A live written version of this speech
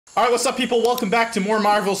Alright, what's up people? Welcome back to more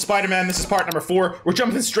Marvel Spider-Man. This is part number 4. We're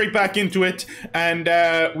jumping straight back into it, and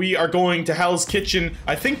we are going to Hell's Kitchen,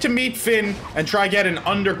 I think to meet Finn and try get an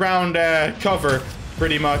underground cover,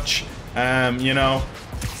 pretty much. You know,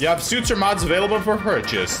 you have suits or mods available for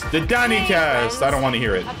purchase. The Danny cast! I don't want to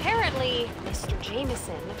hear it. Apparently, Mr.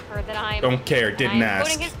 Jameson heard that I'm... Don't care, didn't ask.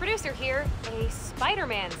 Quoting his producer here, a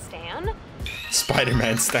Spider-Man stan.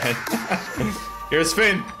 Spider-Man stan. Here's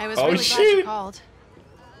Finn. I was really glad you called.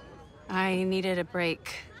 I needed a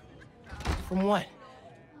break. From what?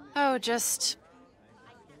 Oh, just...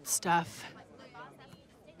 stuff.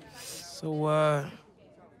 So,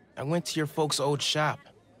 I went to your folks' old shop.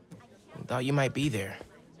 Thought you might be there.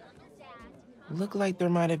 Looked like there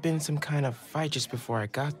might have been some kind of fight just before I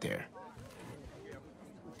got there.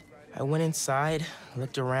 I went inside,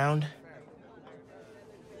 looked around.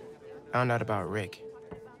 Found out about Rick.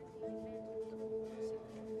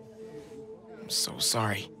 I'm so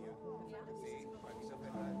sorry.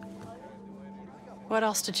 What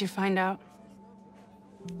else did you find out?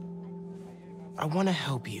 I want to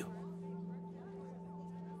help you.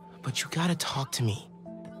 But you gotta talk to me.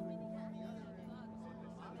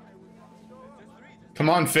 Come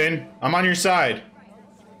on, Finn. I'm on your side.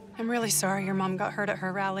 I'm really sorry your mom got hurt at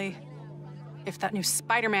her rally. If that new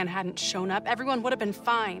Spider-Man hadn't shown up, everyone would have been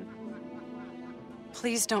fine.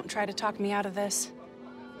 Please don't try to talk me out of this.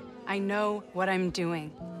 I know what I'm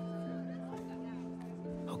doing.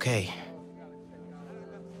 Okay.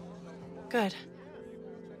 Good.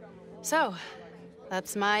 So,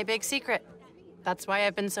 that's my big secret. That's why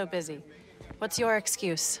I've been so busy. What's your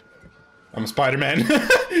excuse? I'm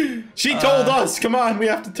Spider-Man. She told us. Come on, we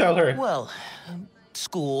have to tell her. Well,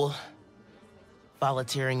 school,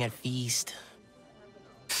 volunteering at Feast.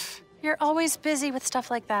 You're always busy with stuff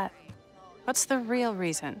like that. What's the real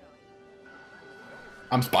reason?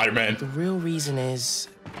 I'm Spider-Man. The real reason is...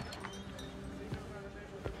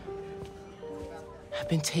 I've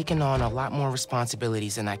been taking on a lot more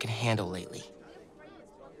responsibilities than I can handle lately.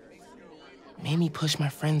 Made me push my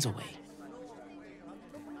friends away.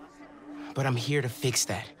 But I'm here to fix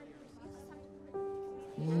that.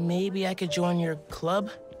 Maybe I could join your club?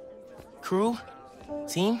 Crew?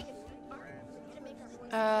 Team?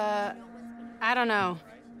 I don't know.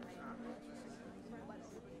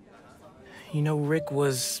 You know, Rick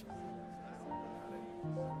was...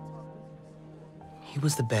 He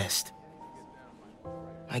was the best.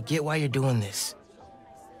 I get why you're doing this.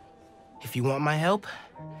 If you want my help,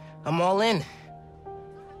 I'm all in.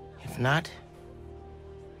 If not,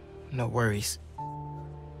 no worries.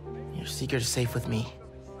 Your secret is safe with me.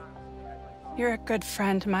 You're a good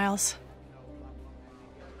friend, Miles.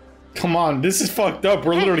 Come on, this is fucked up.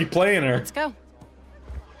 We're literally playing her. Let's go.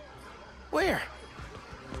 Where?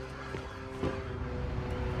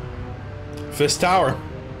 Fist Tower.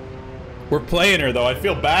 We're playing her though. I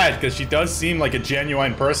feel bad because she does seem like a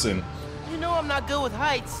genuine person. You know I'm not good with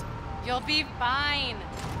heights. You'll be fine.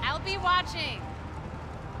 I'll be watching.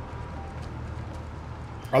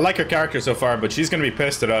 I like her character so far, but she's gonna be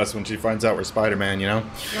pissed at us when she finds out we're Spider-Man, you know?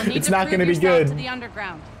 You'll need it's to not prove gonna be yourself good. To the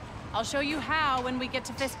underground. I'll show you how when we get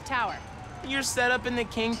to Fisk Tower. You're set up in the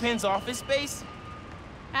Kingpin's office space?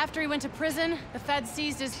 After he went to prison, the feds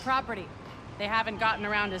seized his property. They haven't gotten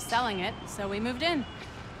around to selling it, so we moved in.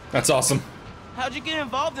 That's awesome. How'd you get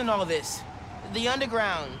involved in all this? The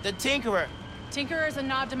underground, the Tinkerer. Tinkerer's a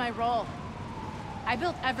nod to my role. I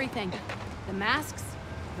built everything. The masks,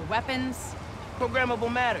 the weapons.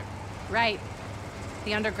 Programmable matter. Right.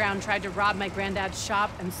 The underground tried to rob my granddad's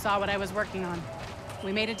shop and saw what I was working on.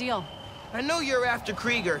 We made a deal. I know you're after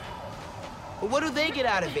Krieger, but what do they get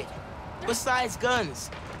out of it? Besides guns?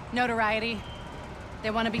 Notoriety.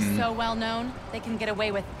 They want to be so well known, they can get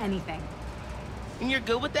away with anything. And you're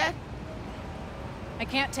good with that? I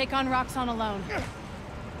can't take on Roxxon alone.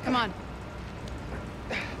 Come on.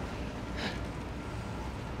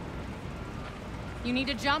 You need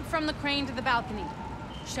to jump from the crane to the balcony.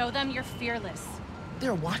 Show them you're fearless.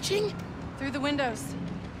 They're watching? Through the windows.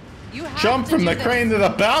 You have Jump to from do the this. crane to the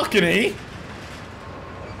balcony?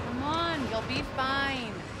 Come on, you'll be fine.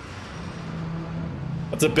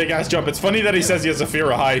 That's a big-ass jump. It's funny that he says he has a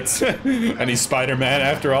fear of heights. And he's Spider-Man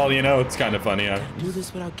after all, you know? It's kind of funny. Do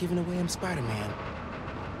this without giving away I'm Spider-Man.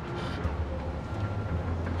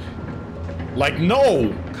 Like,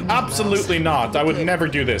 no! Come on, Absolutely Miles. not. I would Okay. never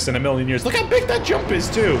do this in a million years. Look how big that jump is,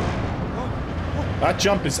 too. That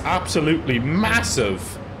jump is absolutely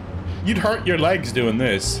massive. You'd hurt your legs doing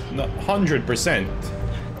this. 100%.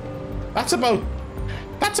 That's about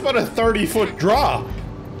a 30-foot drop.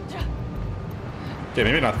 Okay,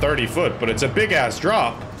 maybe not 30 foot, but it's a big-ass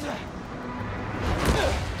drop.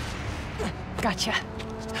 Gotcha.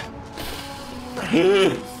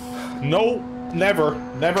 No, never.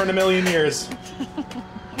 Never in a million years.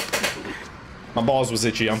 My balls was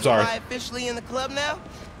itchy, I'm sorry. Am I officially in the club now?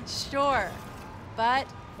 Sure, but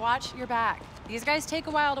watch your back. These guys take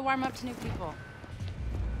a while to warm up to new people.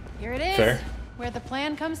 Here it is, Fair. where the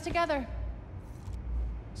plan comes together.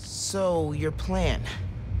 So, your plan.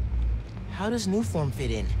 How does new form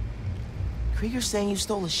fit in? Krieger's saying you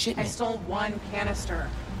stole a I shipment. stole 1 canister.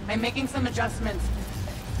 I'm making some adjustments.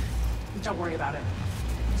 Don't worry about it.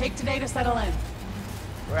 Take today to settle in.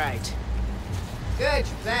 Right. Good,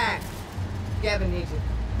 you're back. Gavin needs you.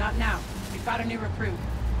 Not now. We've got a new recruit.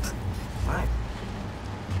 What?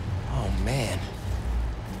 Oh, man.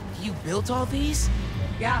 You built all these?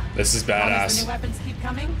 Yeah. This is As long as badass. the new weapons keep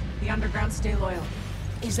coming, the underground stay loyal.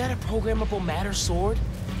 Is that a programmable matter sword?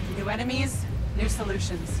 New enemies, new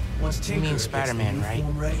solutions. You mean Spider-Man,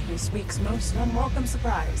 right? This week's most unwelcome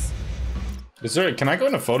surprise. Is there? Can I go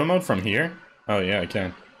into photo mode from here? Oh yeah, I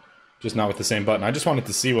can. Just not with the same button. I just wanted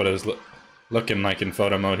to see what it was looking like in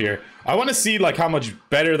photo mode here. I want to see like how much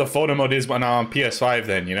better the photo mode is when I'm on PS5.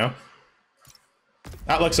 Then you know.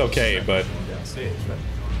 That looks okay, but.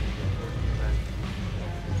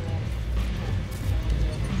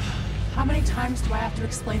 How many times do I have to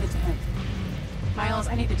explain it to him? Miles,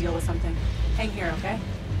 I need to deal with something. Hang here, okay?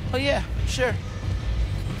 Oh, yeah, sure.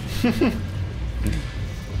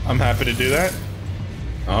 I'm happy to do that.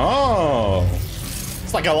 Oh,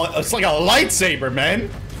 it's like a lightsaber,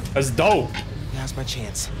 man. That's dope. Now's my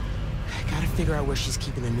chance. I gotta figure out where she's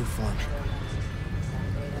keeping the new form.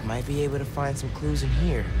 Might be able to find some clues in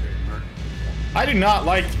here. I do not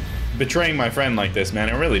like betraying my friend like this, man.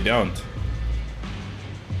 I really don't.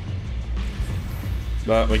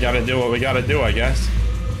 But we gotta do what we gotta do, I guess.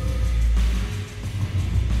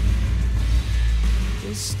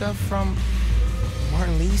 This stuff from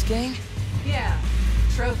Martin Lee's gang? Yeah,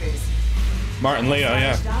 trophies. Martin Leo,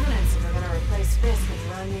 yeah. Dominance if we're gonna replace Fisk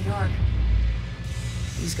and run New York.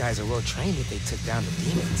 These guys are well trained if they took down the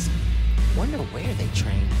demons. Wonder where they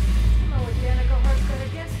trained. No identical hardcore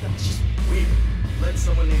against them. Let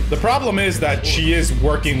someone name The problem is that she is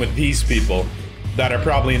working with these people that are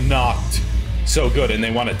probably not so good and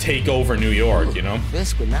they want to take over New York, you know?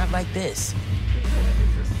 Fisk would not like this.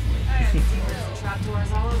 I had secrets and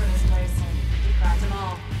trapdoors all over this place. We cracked them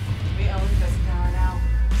all. We own Fisk power now.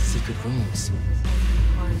 Secret rooms.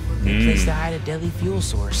 Good place to hide a deadly fuel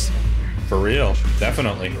source. For real,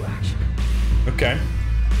 definitely. Okay.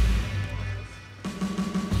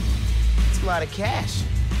 It's a lot of cash.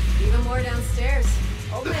 Even more downstairs.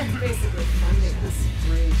 Old man's basically funding us.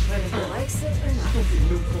 Whether he likes it or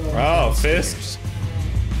not. Oh, Fisk.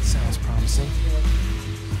 Sounds promising.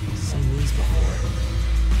 Seen these before.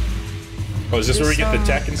 Oh, is this where we get the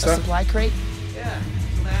tech and A stuff? supply crate? Yeah,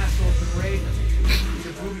 some asshole's been raiding them.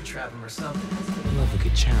 Either booby trap him or something. I love a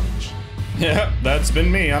good challenge. Yeah, that's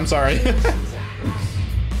been me. I'm sorry.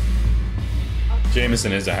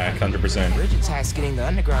 Jameson is a hack, 100%. Bridget's hack's getting the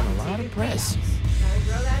underground a lot of press. Gotta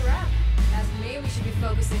grow that rap. As for me, we should be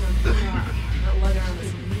focusing on PR, not lugging around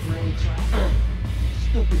this brain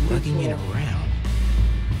crap. Lugging it around.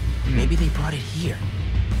 Maybe they brought it here.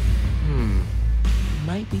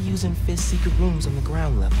 Might be using Fisk's secret rooms on the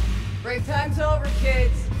ground level. Break time's over,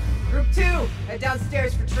 kids. Group 2, head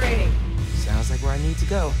downstairs for training. Sounds like where I need to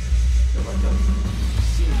go.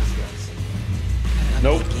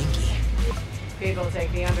 Nope. Jvnkie. People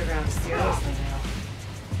take the underground seriously now.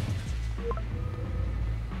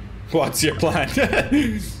 What's your plan?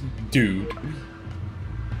 Dude.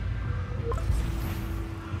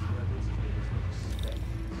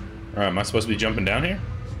 Alright, am I supposed to be jumping down here?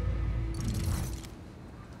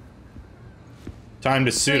 Time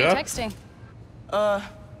to suit up? Texting.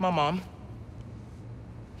 My mom.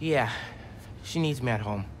 Yeah, she needs me at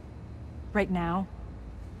home. Right now?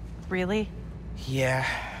 Really? Yeah,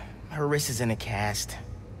 her wrist is in a cast.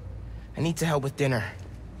 I need to help with dinner.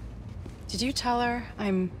 Did you tell her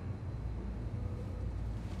I'm...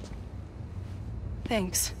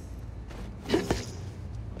 Thanks.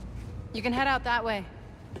 You can head out that way.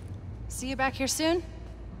 See you back here soon?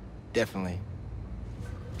 Definitely.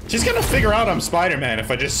 She's gonna figure out I'm Spider-Man if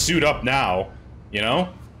I just suit up now, you know?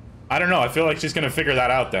 I don't know, I feel like she's gonna figure that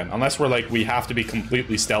out then. Unless we're like, we have to be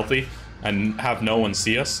completely stealthy and have no one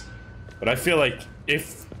see us. But I feel like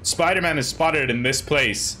if Spider-Man is spotted in this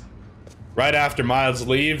place right after Miles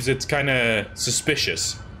leaves, it's kinda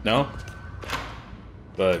suspicious, no?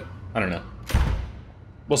 But, I don't know.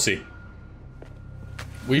 We'll see.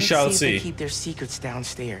 We shall Let's see. see. If they keep their secrets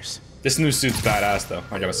downstairs. This new suit's badass though,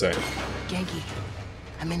 I gotta say. Jvnkie,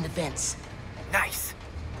 I'm in the vents. Nice.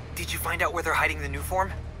 Did you find out where they're hiding the new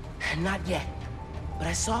form? Not yet. but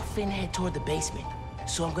I saw Finn head toward the basement,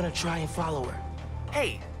 so I'm gonna try and follow her.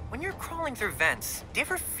 Hey, when you're crawling through vents, do you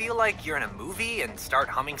ever feel like you're in a movie and start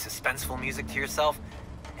humming suspenseful music to yourself?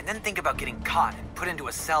 And then think about getting caught and put into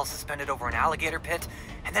a cell suspended over an alligator pit,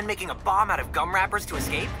 and then making a bomb out of gum wrappers to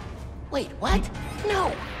escape? Wait, what?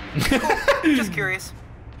 No! Cool. Just curious.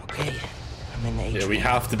 Okay, I'm in the atrium. Yeah, we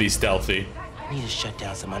have to be stealthy. I need to shut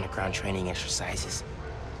down some underground training exercises.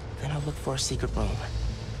 Then I'll look for a secret room.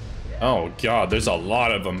 Oh god, there's a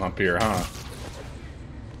lot of them up here, huh?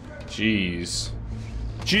 Jeez.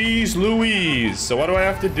 Jeez Louise! So what do I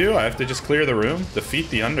have to do? I have to just clear the room? Defeat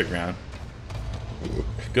the underground.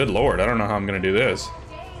 Good lord, I don't know how I'm gonna do this.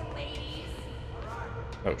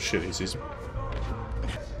 Oh shit, he sees me.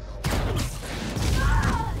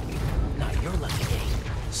 Not your lucky day.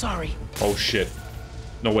 Sorry. Oh shit.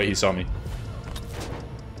 No way he saw me.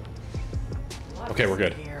 Okay, we're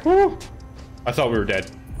good. Woo! I thought we were dead.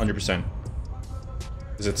 100%.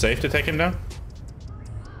 Is it safe to take him down?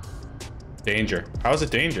 Danger. How is it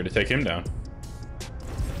danger to take him down?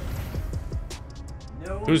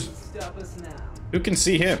 Who can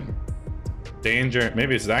see him? Danger.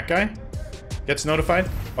 Maybe it's that guy? Gets notified?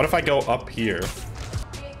 What if I go up here?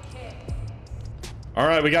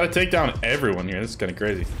 Alright, we gotta take down everyone here. This is kinda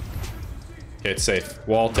crazy. Okay, it's safe.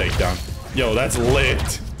 Wall takedown. Yo, that's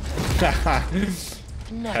lit.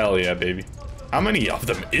 Hell yeah, baby. How many of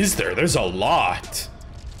them is there? There's a lot.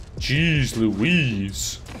 Jeez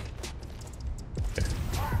Louise. Okay.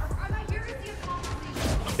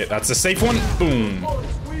 Okay, that's a safe one. Boom.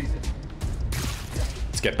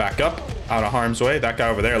 Let's get back up. Out of harm's way. That guy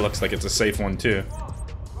over there looks like it's a safe one too.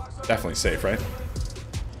 Definitely safe, right?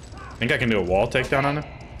 Think I can do a wall takedown on him?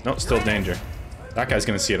 No, still danger. That guy's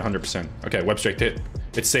gonna see it 100%. Okay, web straight hit.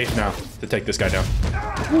 It's safe now to take this guy down.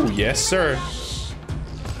 Ooh, yes, sir.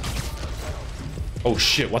 Oh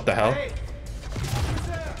shit, what the hell?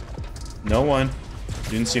 No one.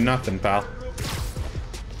 Didn't see nothing, pal.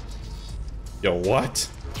 Yo, what?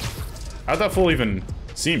 How'd that fool even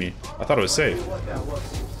see me? I thought it was safe.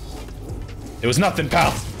 It was nothing,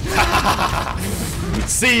 pal.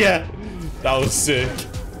 See ya. That was sick.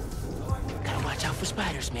 Gotta watch out for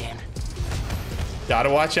spiders, man.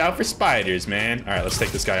 Gotta watch out for spiders, man. All right, let's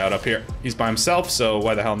take this guy out up here. He's by himself, so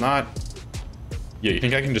why the hell not? Yeah, you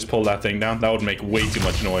think I can just pull that thing down? That would make way too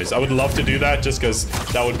much noise. I would love to do that just because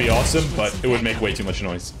that would be awesome, but it would make way too much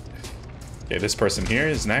noise. Okay, this person here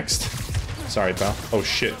is next. Sorry, pal. Oh,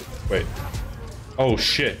 shit. Wait. Oh,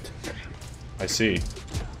 shit. I see.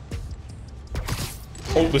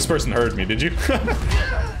 Oh, this person heard me, did you?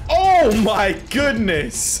 Oh, my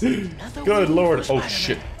goodness. Good lord. Oh,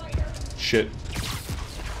 shit. Shit.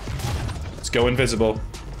 Let's go invisible.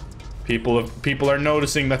 People are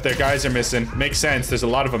noticing that their guys are missing. Makes sense. There's a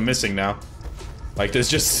lot of them missing now. Like, there's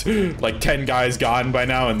just like 10 guys gone by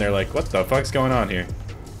now, and they're like, what the fuck's going on here?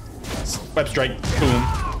 Web strike. Boom.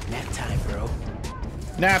 Nap time, bro.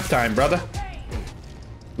 Nap time, brother.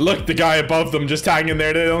 Look, the guy above them just hanging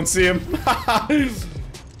there. They don't see him.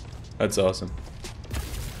 That's awesome.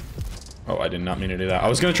 Oh, I did not mean to do that. I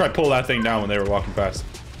was gonna try pull that thing down when they were walking past.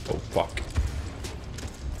 Oh, fuck.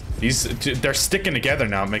 They're sticking together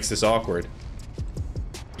now. It makes this awkward.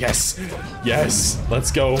 Yes. Yes.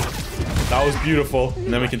 Let's go. That was beautiful.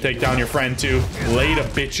 And then we can take down your friend, too. Later,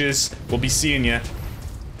 bitches. We'll be seeing ya.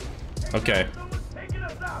 Okay.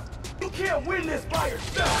 You can't win this by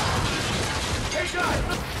yourself. Hey,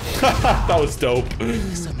 guys. That was dope.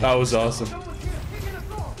 That was awesome.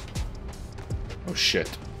 Oh,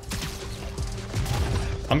 shit.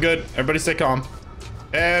 I'm good. Everybody stay calm.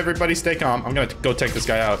 Everybody stay calm. I'm gonna go take this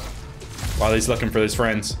guy out while he's looking for his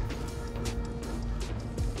friends.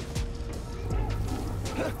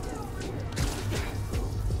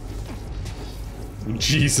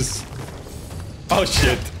 Jesus. Oh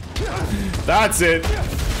shit. That's it.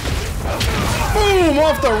 Boom!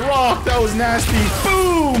 Off the rock. That was nasty.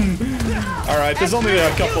 Boom! Alright, there's only a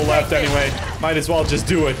couple left anyway. Might as well just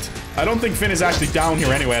do it. I don't think Finn is actually down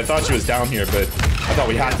here anyway. I thought she was down here, but I thought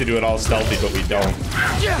we had to do it all stealthy, but we don't.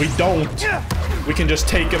 We don't. We can just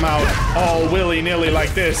take him out all willy-nilly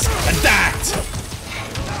like this. And that!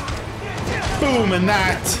 Boom, and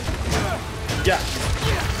that. Yeah.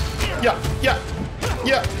 Yeah, yeah,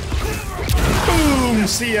 yeah. Boom!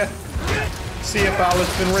 See ya. See ya, pal.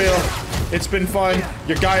 It's been real. It's been fun.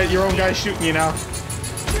 Your own guy's shooting you now.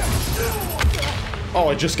 Oh,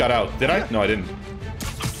 I just got out. Did I? No, I didn't.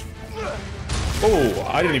 Oh,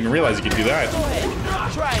 I didn't even realize you could do that. Go ahead.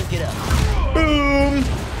 Try and get up. Boom!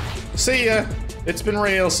 See ya. It's been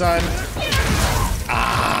real, son.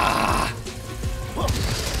 Ah!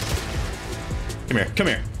 Come here, come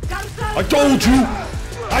here. I told you!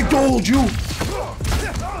 I told you!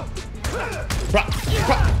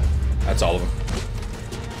 That's all of them.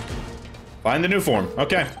 Find the new form.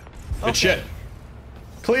 Okay. Good shit.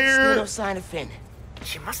 Clear. Still no sign of Finn.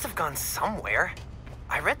 She must have gone somewhere.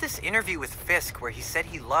 I read this interview with Fisk where he said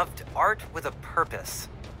he loved art with a purpose.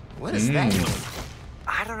 What does that mean?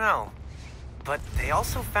 I don't know. But they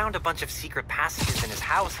also found a bunch of secret passages in his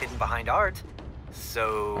house hidden behind art.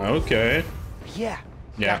 So... Okay. Yeah.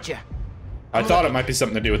 Gotcha. I thought it might be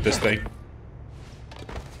something to do with this thing.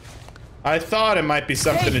 I thought it might be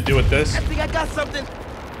something to do with this. I think I got something.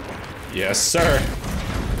 Yes, sir.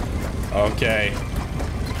 Okay.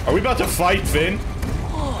 Are we about to fight, Finn?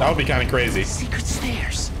 That would be kind of crazy. Secret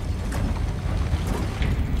stairs.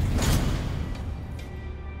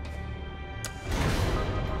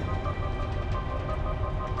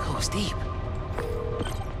 Goes deep.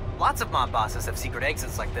 Lots of mob bosses have secret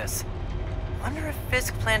exits like this. Wonder if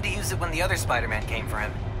Fisk planned to use it when the other Spider-Man came for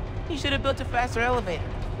him. He should have built a faster elevator.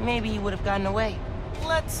 Maybe he would have gotten away.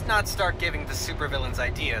 Let's not start giving the supervillains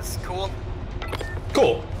ideas, cool?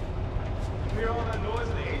 Cool. Hear all that noise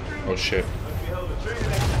in the atrium? Oh shit. Must be hell of a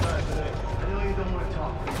training exercise today. I know you don't want to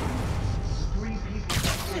talk. 3 people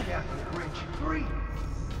got kicked after the bridge. 3! You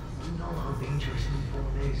know how dangerous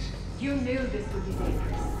Newform is. You knew this would be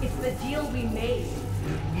dangerous. It's the deal we made.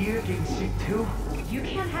 You're getting sick too? If you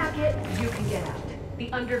can't hack it, you can get out.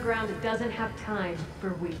 The underground doesn't have time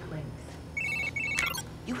for weaklings.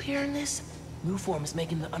 You hearing this? Newform is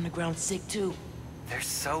making the underground sick too. They're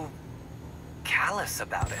so... callous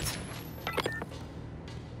about it.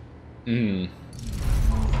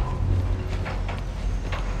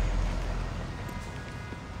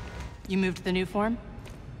 You moved the new form?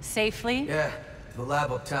 Safely? Yeah, the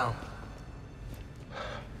lab uptown.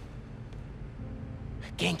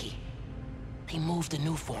 Jvnkie. They moved the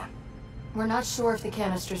new form. We're not sure if the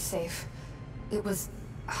canister's safe. It was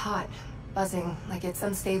hot, buzzing, like it's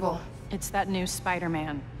unstable. It's that new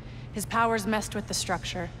Spider-Man. His powers messed with the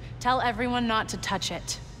structure. Tell everyone not to touch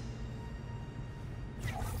it.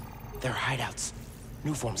 They're hideouts.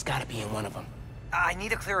 Newform's gotta be in one of them. I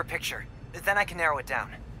need a clearer picture. Then I can narrow it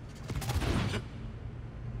down.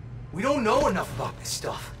 We don't know enough about this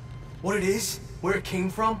stuff. What it is, where it came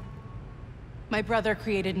from. My brother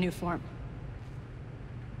created new form.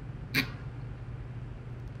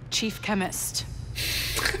 Chief chemist.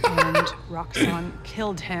 And Roxxon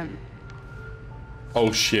killed him.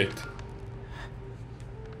 Oh shit.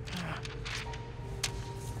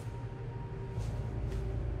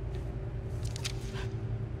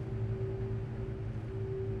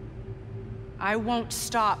 I won't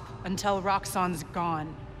stop until Roxxon's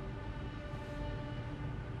gone.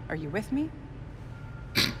 Are you with me?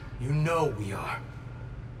 You know we are.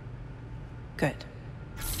 Good.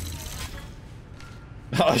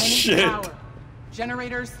 Oh shit. Power.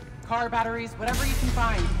 Generators, car batteries, whatever you can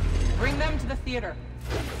find. Bring them to the theater.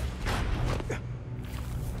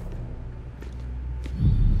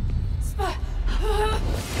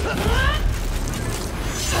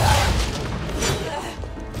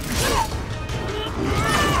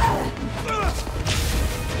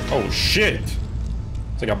 Oh shit.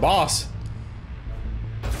 It's like a boss.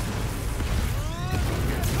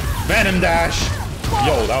 Venom dash.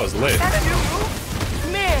 Yo, that was lit. That's a new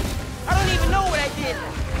move? Man, I don't even know what I did.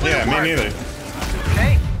 Yeah, me neither.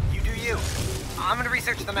 Hey, you do you. I'm gonna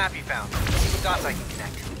research the map you found. See what dots I can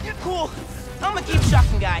connect. You're cool. I'm gonna keep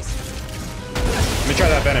shocking guys. Let me try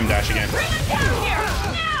that Venom dash again. Bring it down here!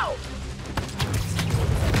 Now!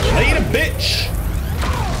 Later, bitch!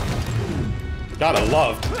 Gotta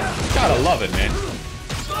love it, man.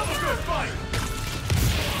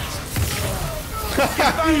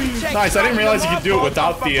 Nice, I didn't realize you could do it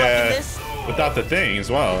without the thing as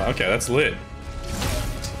well. Okay, that's lit.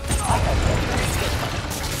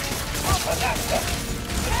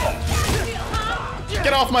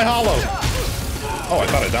 Get off my hollow! Oh, I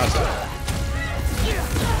thought I dodged that.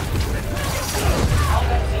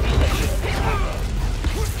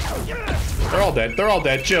 They're all dead. They're all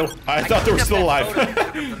dead. Chill. I thought they were still alive.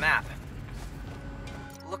 The map.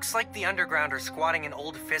 Looks like the underground are squatting in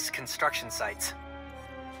old Fisk construction sites.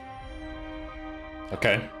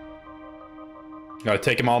 Okay. Gotta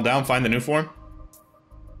take them all down, find the new form.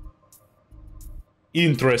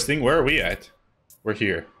 Interesting. Where are we at? We're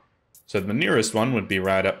here. So the nearest one would be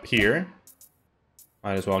right up here.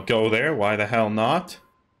 Might as well go there. Why the hell not?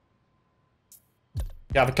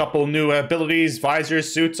 You have a couple new abilities,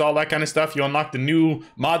 visors, suits, all that kind of stuff. You unlock the new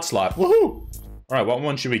mod slot. Woohoo! Alright, what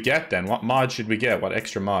one should we get then? What mod should we get? What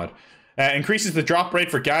extra mod? Increases the drop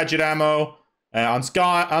rate for gadget ammo. On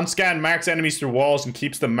scan, marks enemies through walls and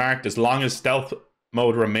keeps them marked as long as stealth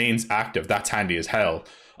mode remains active. That's handy as hell.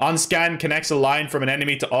 On scan, connects a line from an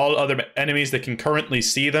enemy to all other enemies that can currently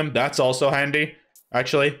see them. That's also handy,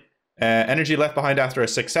 actually. Energy left behind after a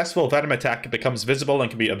successful venom attack becomes visible and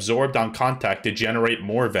can be absorbed on contact to generate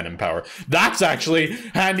more venom power. That's actually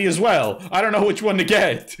handy as well. I don't know which one to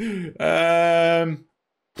get.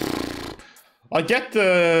 I'll get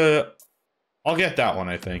that one,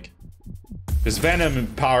 I think. Because venom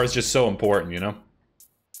power is just so important, you know?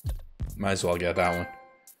 Might as well get that one.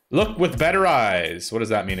 Look with better eyes. What does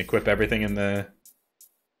that mean? Equip everything in the...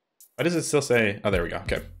 Why does it still say... Oh, there we go.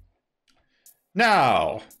 Okay.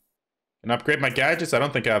 Now... And upgrade my gadgets? I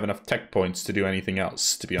don't think I have enough tech points to do anything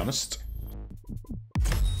else, to be honest.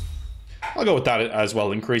 I'll go with that as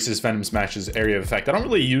well. Increases Venom Smash's area of effect. I don't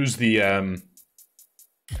really use the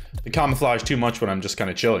camouflage too much when I'm just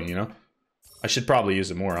kind of chilling, you know? I should probably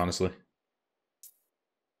use it more, honestly.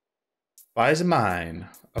 Buys a mine.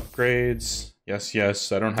 Upgrades. Yes,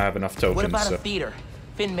 yes. I don't have enough tokens. What about so. a theater?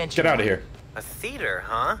 Finn mentioned. Get out of here. A theater,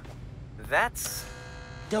 huh? That's...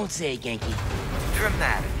 Don't say it, Jvnkie.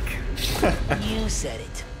 dramatic. You said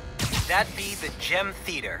it. That'd be the Gem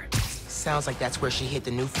Theater. Sounds like that's where she hit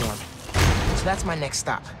the new form. So that's my next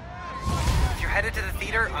stop. If you're headed to the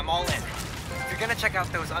theater, I'm all in. If you're gonna check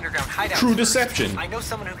out those underground hideouts... True deception. I know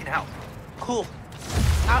someone who can help. Cool.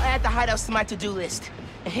 I'll add the hideouts to my to-do list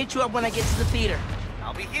and hit you up when I get to the theater.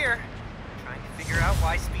 I'll be here, trying to figure out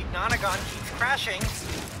why Speed Nonagon keeps crashing.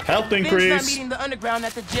 Health Finn's increase. not meeting the underground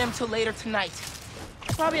at the gym till later tonight.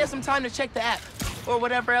 Probably has some time to check the app or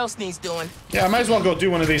whatever else needs doing. Yeah, I might as well go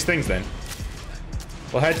do one of these things then.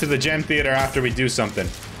 We'll head to the Gem Theater after we do something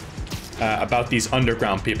about these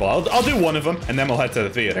underground people. I'll do one of them, and then we'll head to the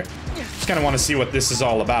theater. Just kind of want to see what this is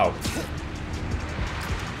all about.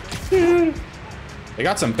 They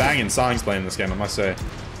got some banging songs playing in this game, I must say.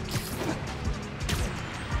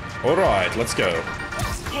 All right, let's go.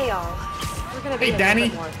 Hey, y'all. We're gonna be Hey, a Danny.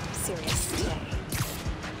 little bit more serious today.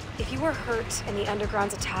 If you were hurt in the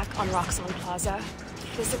Underground's attack on Roxxon Plaza,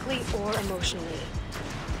 physically or emotionally,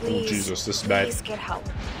 please, Jesus, this is bad. please get help.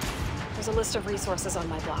 There's a list of resources on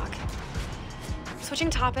my blog.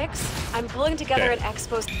 Switching topics, I'm pulling together an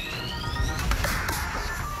expo...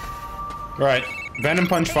 Right. Venom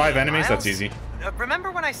punch 5 enemies, that's Miles? easy.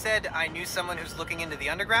 Remember when I said I knew someone who's looking into the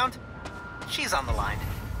underground? She's on the line.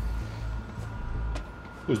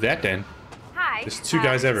 Who's that then? Hi. There's two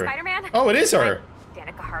guys ever. Spider-Man? Oh, it is her.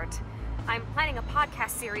 Danica Hart. I'm planning a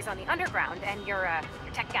podcast series on the Underground, and your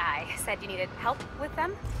tech guy said you needed help with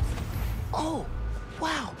them. Oh,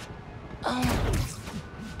 wow.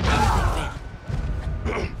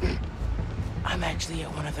 I'm actually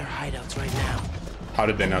at one of their hideouts right now. How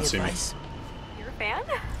did they Any not see me? advice? You're a fan?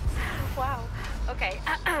 Wow. Okay,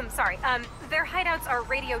 sorry. Their hideouts are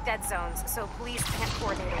radio dead zones, so police can't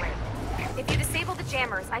coordinate a raid. If you disable the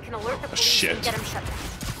jammers, I can alert the police and get them shut down.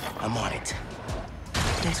 I'm on it.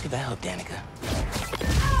 Thanks for the help, Danica.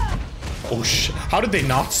 Oh, how did they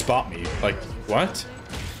not spot me? Like, what?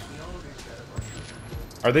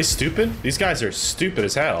 Are they stupid? These guys are stupid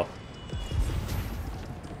as hell.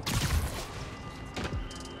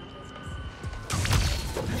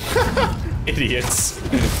 Idiots.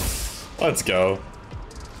 Let's go.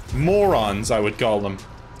 Morons, I would call them.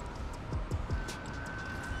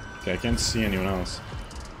 Okay, I can't see anyone else.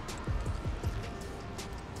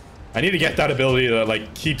 I need to get that ability that,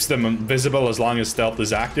 like, keeps them invisible as long as stealth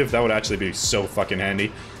is active. That would actually be so fucking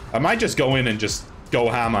handy. I might just go in and just go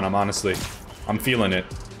ham on them, honestly. I'm feeling it.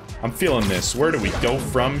 I'm feeling this. Where do we go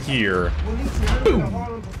from here? We'll need to run to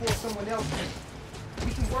Harlem before someone else does.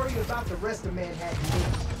 We can worry about the rest of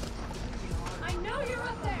Manhattan. I know you're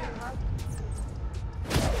up there!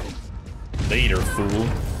 Later, fool.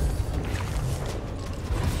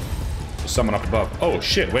 There's someone up above. Oh,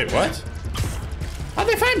 shit. Wait, what? How'd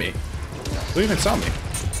they find me? Who even saw me?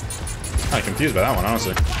 I'm confused by that one,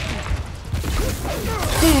 honestly.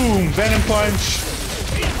 Boom! Venom punch!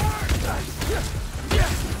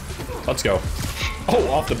 Let's go. Oh,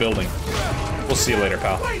 off the building. We'll see you later,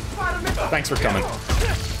 pal. Thanks for coming.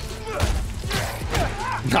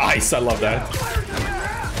 Nice, I love that.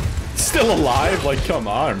 Still alive? Like, come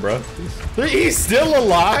on, bro. He's still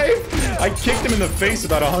alive? I kicked him in the face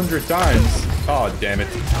about 100 times. Oh, damn it.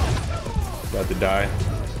 About to die.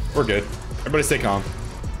 We're good. Everybody stay calm.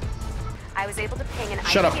 I was able to ping an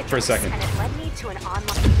Shut IP up for a second. and it led me to an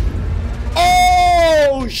online...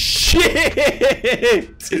 Oh,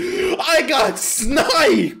 shit! I got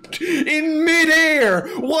sniped in midair!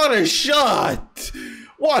 What a shot!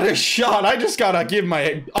 What a shot! I just gotta give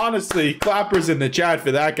my, honestly, clappers in the chat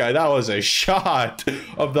for that guy. That was a shot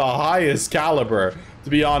of the highest caliber. To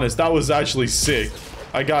be honest, that was actually sick.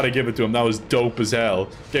 I gotta give it to him. That was dope as hell.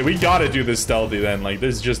 Okay, we gotta do this stealthy then. Like,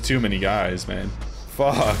 there's just too many guys, man.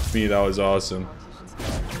 Fuck me, that was awesome.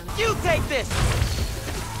 You take this!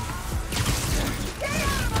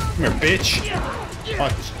 Come here,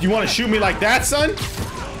 bitch. You wanna shoot me like that, son?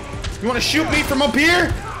 You wanna shoot me from up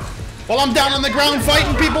here? While I'm down on the ground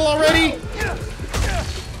fighting people already?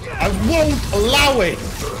 I won't allow it.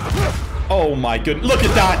 Oh my goodness. Look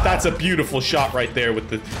at that. That's a beautiful shot right there with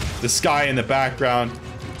the sky in the background.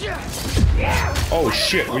 Oh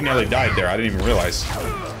shit, we nearly died there. I didn't even realize.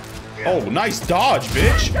 Oh, nice dodge,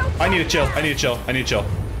 bitch. I need to chill. I need to chill. I need to chill.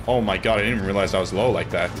 Oh my god, I didn't even realize I was low like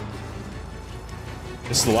that.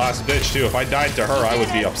 This is the last bitch too. If I died to her, I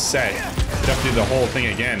would be upset. I'd have to do the whole thing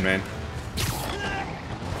again, man.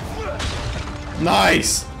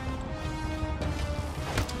 Nice.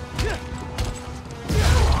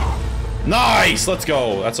 Nice! Let's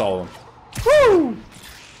go. That's all of them. Woo!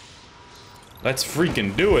 Let's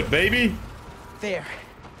freaking do it, baby. There.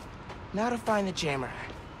 Now to find the jammer.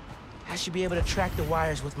 I should be able to track the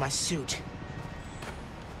wires with my suit.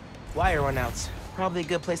 Wire runouts. Probably a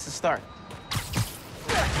good place to start.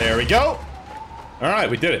 There we go. Alright,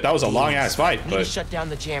 we did it. That was a long-ass fight, Need to but... shut down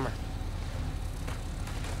the jammer.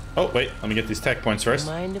 Oh, wait. Let me get these tech points first.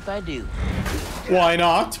 Mind if I do? Why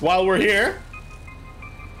not? While we're here.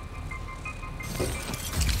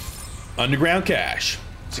 Underground cache.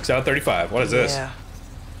 6 out of 35. What is this? Yeah.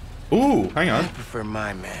 Ooh, hang on. I prefer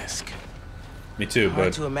my mask. Me too, Hard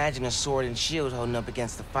but... to imagine a sword and shield holding up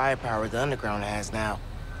against the firepower the underground has now.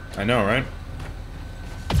 I know, right?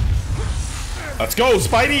 Let's go,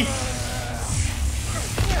 Spidey!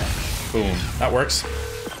 Boom. That works.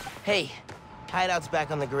 Hey, hideout's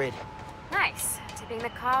back on the grid. Nice. Tipping the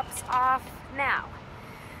cops off now.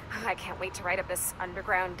 I can't wait to write up this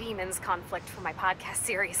underground demons conflict for my podcast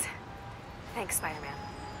series. Thanks, Spider-Man.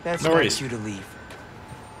 That's no worries. You to leave.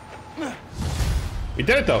 We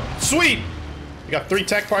did it though. Sweet! We got 3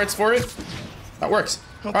 tech parts for it. That works.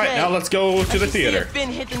 Okay. Alright, now let's go to the theater. See if Finn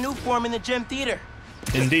hit the new form in the gym theater.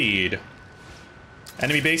 Indeed.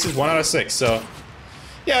 Enemy bases 1 out of 6, so...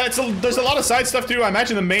 Yeah, there's a lot of side stuff too. I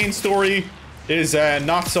imagine the main story is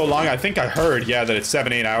not so long. I think I heard, yeah, that it's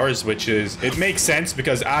 7-8 hours, which is... It makes sense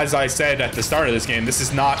because, as I said at the start of this game, this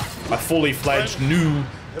is not a fully fledged new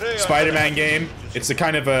Spider-Man game. It's a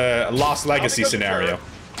kind of a Lost Legacy scenario.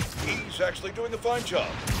 He's actually doing a fine job.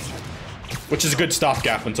 Which is a good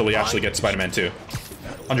stopgap until we actually get Spider-Man 2.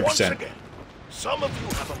 100%. Once again, some of you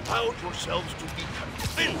have allowed yourselves to be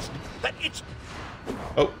convinced that it's...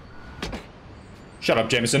 Oh. Shut up,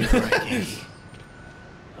 Jameson.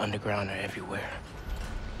 Underground are everywhere.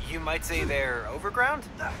 You might say they're overground?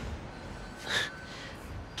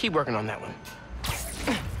 Keep working on that one.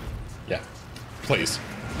 Yeah. Please.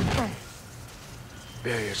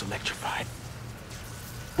 Barrier's electrified.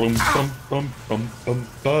 Boom, boom, boom, boom, boom,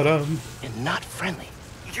 ba-dum. And not friendly.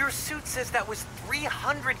 Your suit says that was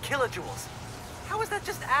 300 kilojoules. How is that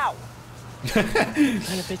just ow?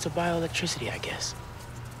 Benefits of bioelectricity, I guess.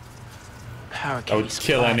 Power I would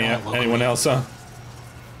kill anyone else, huh?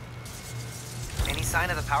 Any sign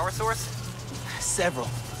of the power source? Several.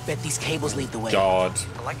 Bet these cables lead the way. God.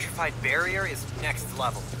 Electrified barrier is next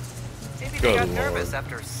level. Maybe they Good got Lord. nervous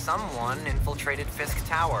after someone infiltrated Fisk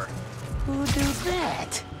Tower. Who do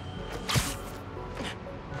that?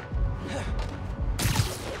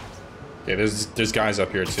 Okay, there's guys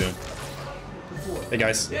up here too. Hey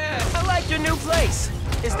guys. Yeah, I like your new place.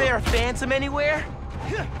 Is there a phantom anywhere?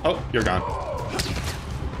 Oh, you're gone.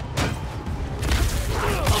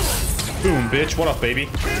 Boom, bitch. What up, baby?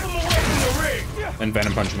 And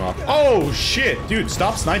Venom punch him off. Oh shit, dude,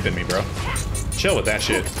 stop sniping me, bro. Chill with that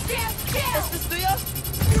shit.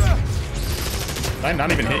 Did I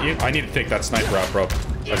not even hit you? I need to take that sniper out, bro.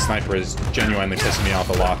 That sniper is genuinely pissing me off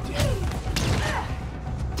a lot.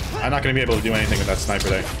 I'm not gonna be able to do anything with that sniper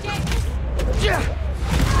there.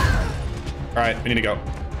 Alright, we need to go.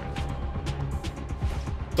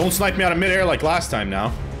 Don't snipe me out of midair like last time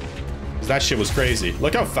now. Because that shit was crazy.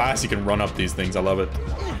 Look how fast you can run up these things. I love it.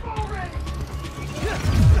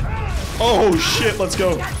 Oh shit, let's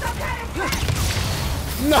go.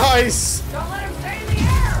 Nice! Don't let him stay in the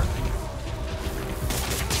air!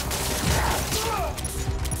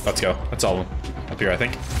 Let's go. That's all of them. Up here, I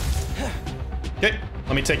think. Okay,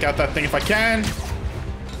 let me take out that thing if I can.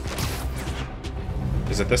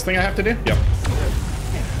 Is it this thing I have to do? Yep.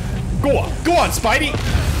 Go on, Spidey!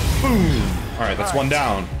 Boom! Alright, that's one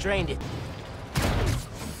down. Drained it.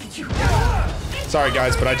 Sorry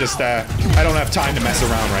guys, but I just, I don't have time to mess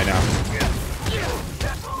around right now.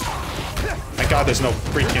 Thank God there's no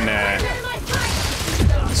freaking,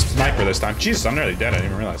 sniper this time. Jesus, I'm nearly dead, I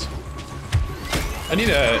didn't even realize. I need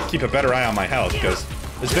to keep a better eye on my health, because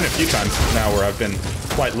there's been a few times now where I've been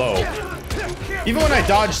quite low. Even when I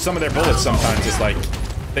dodge some of their bullets sometimes, it's like,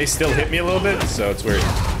 they still hit me a little bit, so it's weird.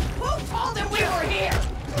 Who told them we were here?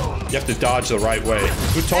 You have to dodge the right way.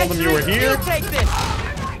 Who told them you were here?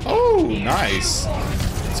 Oh, nice.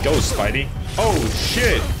 Let's go, Spidey. Oh,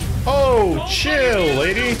 shit. Oh, chill,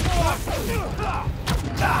 lady.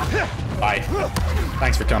 Bye.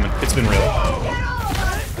 Thanks for coming. It's been real.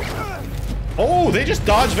 Oh, they just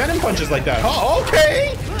dodge venom punches like that. Oh,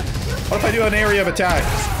 okay. What if I do an area of attack?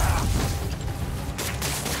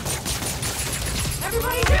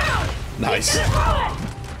 Everybody down! Nice.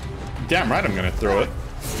 Damn right I'm gonna throw it.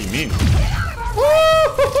 What do you mean?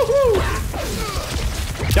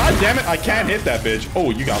 God damn it, I can't hit that bitch.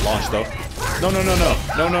 Oh, you got launched though. No, no, no, no.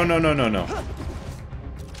 No, no, no, no, no, no.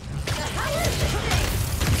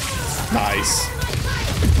 Nice.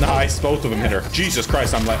 Nice, both of them hit her. Jesus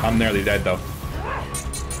Christ, I'm nearly dead though.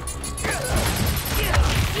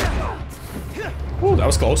 Ooh, that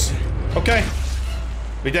was close. Okay.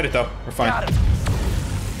 We did it though. We're fine.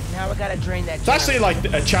 Now we gotta drain that. It's actually like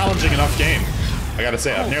a challenging enough game. I gotta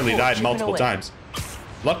say, I've nearly died multiple times.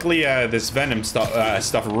 Luckily, this venom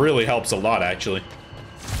stuff really helps a lot. Actually,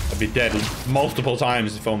 I'd be dead multiple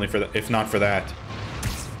times if only for if not for that.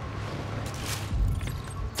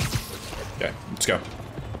 Okay, let's go.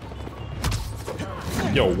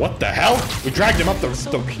 Yo, what the hell? We dragged him up the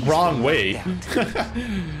wrong way.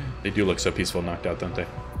 They do look so peaceful, knocked out, don't they?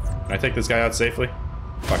 Can I take this guy out safely?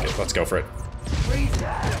 Fuck it, let's go for it.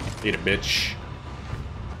 Eat a bitch.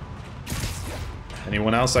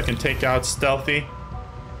 Anyone else I can take out stealthy?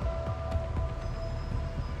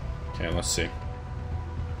 Okay, let's see.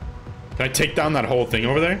 Can I take down that whole thing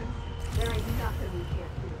over there?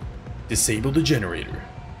 Disable the generator.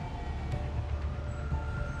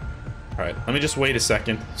 Alright, let me just wait a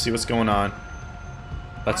second, see what's going on.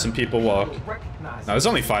 Let some people walk. Now, there's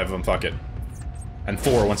only 5 of them, fuck it. And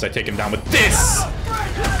 4 once I take him down with this!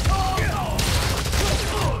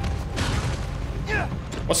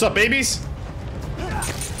 What's up, babies?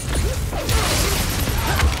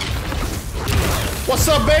 What's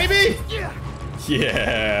up, baby?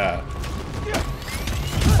 Yeah.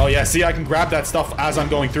 Oh yeah, see, I can grab that stuff as I'm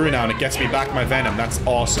going through now and it gets me back my venom. That's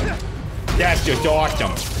awesome. That's just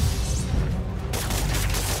awesome.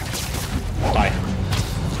 Bye.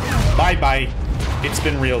 Bye-bye. It's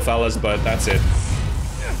been real, fellas, but that's it.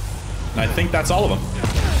 And I think that's all of them.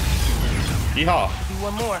 Yeehaw.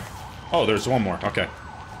 One more. Oh, there's one more. Okay.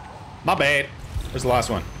 My bad. Where's the last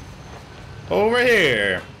one? Over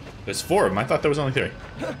here. There's 4 of them. I thought there was only 3.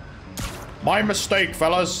 My mistake,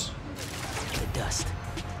 fellas. The dust.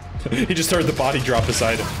 He just heard the body drop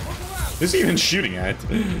beside him. Who's he even shooting at?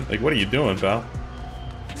 Like, what are you doing, pal?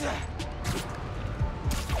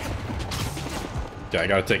 Yeah, I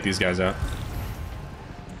gotta take these guys out.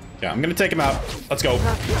 Yeah, I'm gonna take him out. Let's go.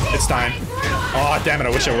 It's time. Oh, damn it. I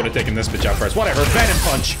wish I would have taken this bitch out first. Whatever. Venom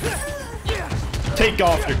punch. Take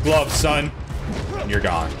off your gloves, son. And you're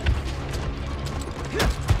gone.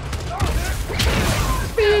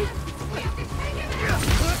 Beep.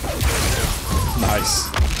 Nice.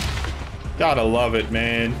 Gotta love it,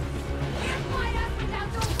 man.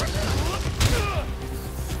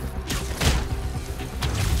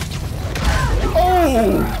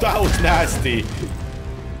 Oh, that was nasty.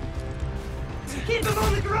 Keep him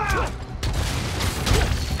on the ground.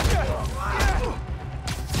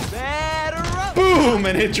 Boom,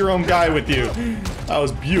 and hit your own guy with you. That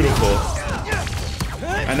was beautiful.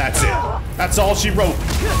 And that's it. That's all she wrote.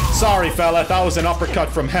 Sorry, fella. That was an uppercut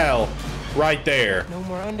from hell. Right there.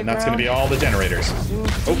 And that's going to be all the generators.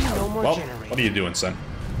 Oh, well, what are you doing, son?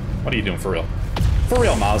 What are you doing for real? For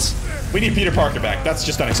real, Miles. We need Peter Parker back. That's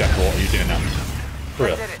just unacceptable what you're doing now. For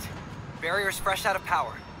real. I did it. Barrier's fresh out of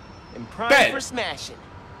power. And prime for smashing.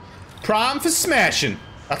 Prime for smashing.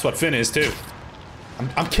 That's what Finn is, too.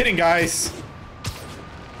 I'm kidding, guys.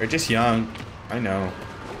 They're just young. I know.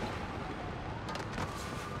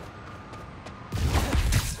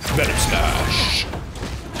 Venom smash.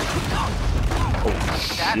 Oh,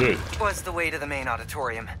 that shit. was the way to the main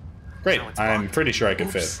auditorium. Great. I'm pretty sure I could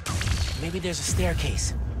fit. Maybe there's a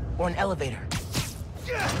staircase or an elevator.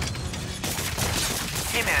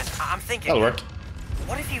 Hey man, I'm thinking. That'll work.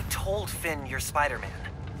 What if you told Finn you're Spider-Man?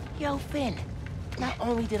 Yo, Finn. Not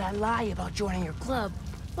only did I lie about joining your club,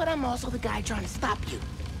 but I'm also the guy trying to stop you.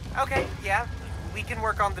 Okay, yeah. We can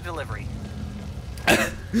work on the delivery.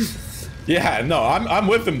 Yeah, no, I'm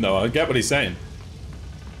with him though. I get what he's saying.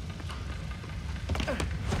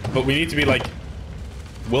 But we need to be like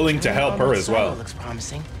willing to help her as well. Looks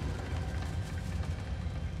promising.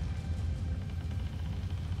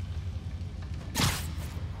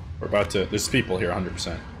 about to... There's people here,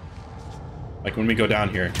 100%. Like, when we go down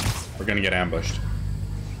here, we're gonna get ambushed.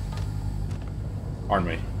 Aren't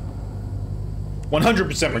we?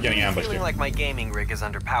 100% we're getting ambushed Feeling here. like my gaming rig is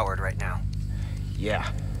underpowered right now. Yeah.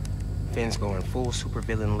 Finn's going full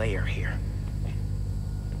supervillain layer here.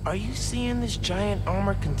 Are you seeing this giant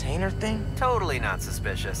armored container thing? Totally not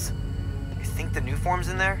suspicious. You think the new form's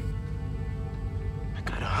in there? I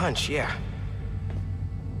got a hunch, yeah.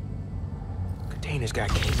 Container's got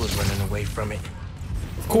cables running away from it.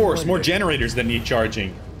 Of course, more generators that need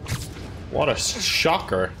charging. What a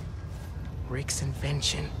shocker. Rick's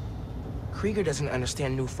invention. Krieger doesn't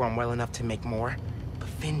understand new form well enough to make more, but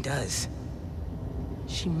Finn does.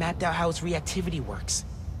 She mapped out how its reactivity works.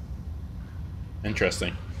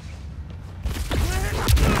 Interesting.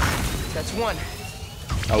 That's one.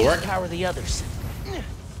 That'll work. Power the others.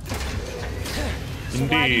 So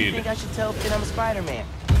why do you think I should tell Finn I'm a Spider-Man?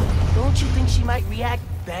 Don't you think she might react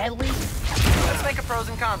badly? Let's make a pros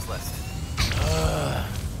and cons list.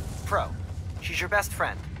 Pro. She's your best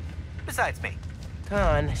friend. Besides me.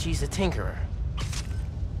 Con, she's a tinkerer.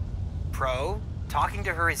 Pro. Talking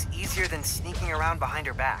to her is easier than sneaking around behind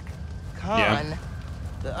her back. Con,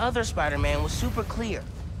 the other Spider-Man was super clear.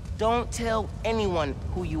 Don't tell anyone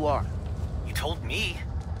who you are. You told me.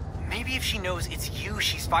 Maybe if she knows it's you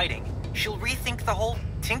she's fighting, she'll rethink the whole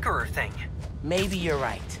tinkerer thing. Maybe you're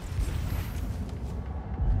right.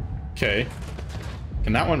 Okay.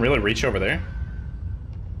 Can that one really reach over there?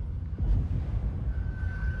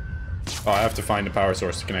 Oh, I have to find a power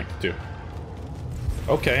source to connect it to.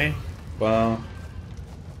 Okay. Well...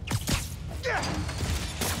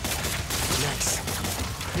 Nice.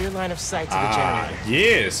 Clear line of sight to the generator.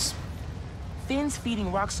 Yes! Finn's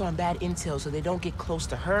feeding Roxxon bad intel so they don't get close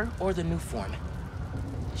to her or the new form.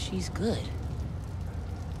 She's good.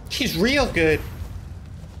 She's real good.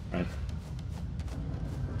 Right.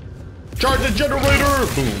 Charge the generator!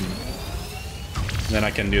 Boom. Then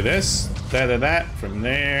I can do this. That. From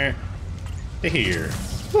there to here.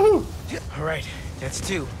 Woohoo! Alright, that's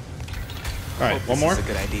two. Alright, one more. That's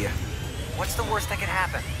a good idea. What's the worst that could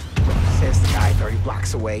happen? Says the guy 30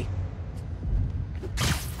 blocks away.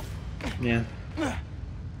 Yeah.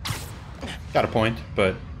 Got a point,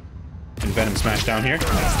 but can Venom smash down here?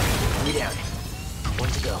 Me down. One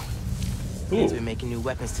to go. Ooh. She's been making new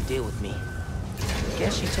weapons to deal with me.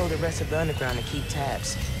 Guess she told the rest of the underground to keep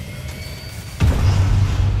tabs.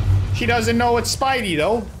 She doesn't know it's Spidey,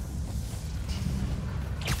 though.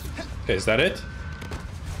 Okay, is that it?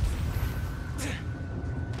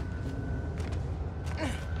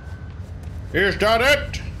 Is that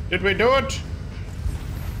it? Did we do it?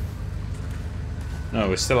 No,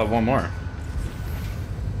 we still have one more.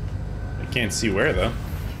 I can't see where, though.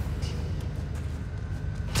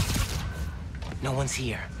 No one's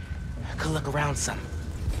here. I could look around some.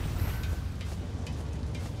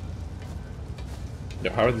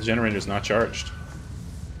 Yo, how are the generators not charged?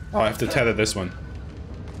 Oh, I have to tether this one.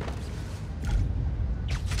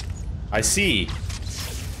 I see.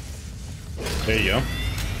 There you go.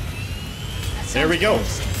 There we go.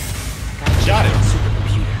 Got it.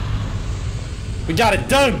 We got it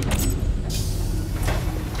done.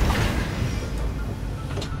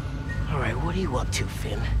 All right, what are you up to,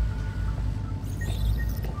 Finn?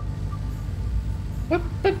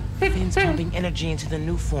 Finn's pumping energy into the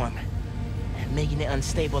new form, making it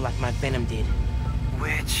unstable like my Venom did.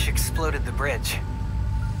 Which exploded the bridge.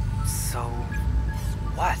 So,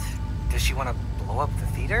 what? Does she want to blow up the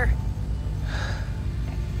theater?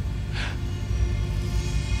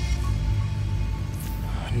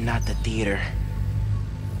 Not the theater.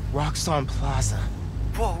 Roxxon Plaza.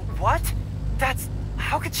 Whoa, what? That's...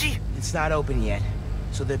 how could she... It's not open yet,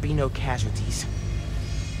 so there'll be no casualties.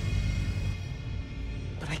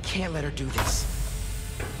 But I can't let her do this.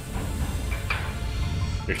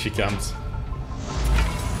 Here she comes.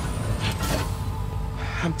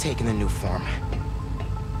 I'm taking the new form.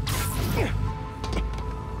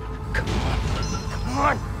 Come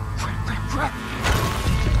on.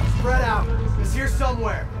 Spread out. It's here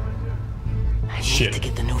somewhere. I need to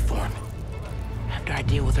get the new form. After I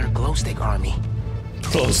deal with her glow stick army.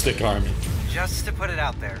 Glow stick army. Just to put it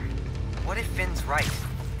out there, what if Finn's right,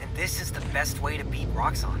 and this is the best way to beat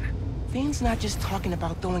Roxxon? Finn's not just talking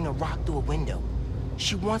about throwing a rock through a window.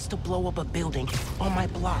 She wants to blow up a building on my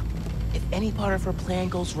block. If any part of her plan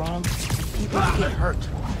goes wrong, people will get hurt.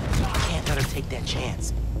 I can't let her take that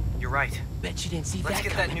chance. You're right. Bet you didn't see that Let's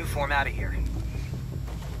get coming. that new form out of here.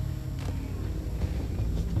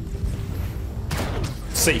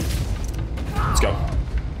 See. Let's go.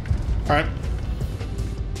 Alright.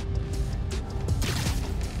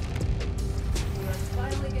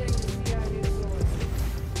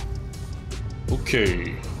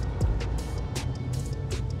 Okay.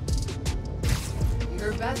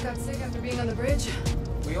 Your bat got sick after being on the bridge.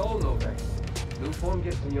 We all know that. New form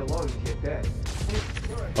gets in your lungs, you're dead.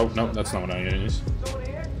 Oh, no, that's not what I'm gonna use.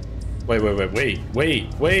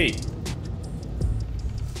 Wait.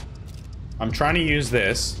 I'm trying to use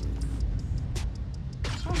this.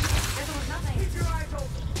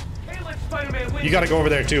 You gotta go over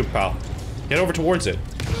there too, pal. Get over towards it.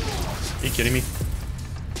 Are you kidding me?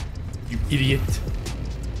 You idiot.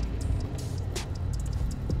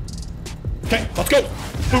 Okay, let's go.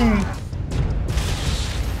 Boom.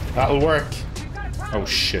 That'll work. Oh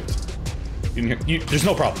shit. There's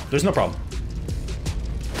no problem. There's no problem.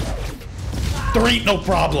 3, no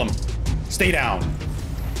problem. Stay down.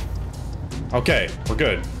 Okay, we're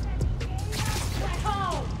good.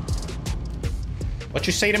 What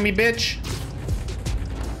you say to me, bitch?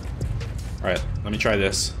 Alright, let me try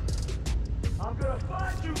this. I'm gonna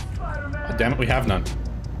find you, Spider-Man. Oh, damn it, we have none.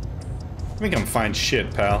 I think I'm fine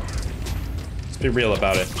shit, pal. Let's be real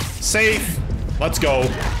about it. Safe! Let's go.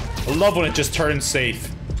 I love when it just turns safe.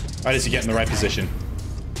 Right as you get in the right position.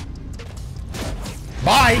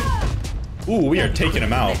 Bye! Ooh, we are taking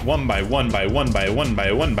him out. One by one by one by one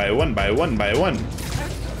by one by one by one by one.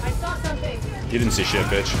 I saw something. You didn't see shit,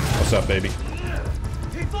 bitch. What's up, baby?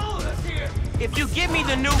 He followed us here. If you give me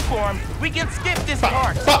the new form, we can skip this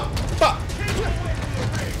part.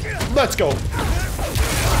 Let's go.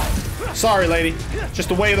 Sorry, lady. Just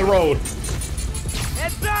the way of the road.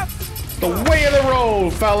 Heads up! The way of the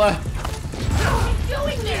road, fella. What are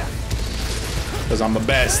you doing there? Because I'm the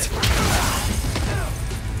best.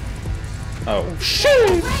 Oh,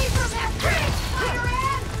 shoot!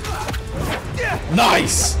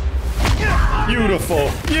 Nice! Beautiful,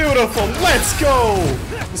 beautiful. Let's go!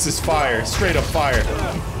 This is fire, straight up fire.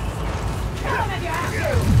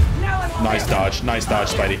 Nice dodge,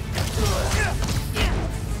 Spidey.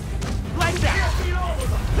 Like that.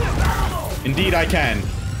 Indeed I can.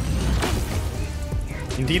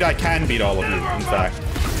 Indeed I can beat all of you, in fact.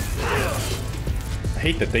 I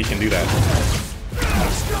hate that they can do that.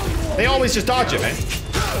 They always just dodge it, man.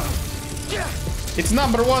 It's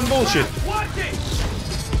 #1 bullshit.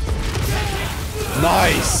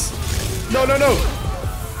 Nice. No. Damn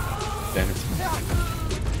it.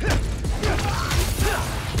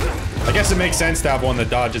 I guess it makes sense to have one that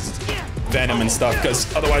dodges venom and stuff, because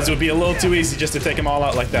otherwise it would be a little too easy just to take them all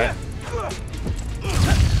out like that.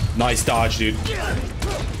 Nice dodge, dude.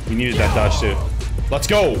 We needed that dodge too. Let's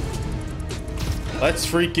go. Let's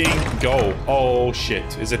freaking go. Oh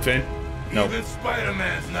shit. Is it Finn? No. Even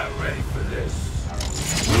Spider-Man's not ready for this.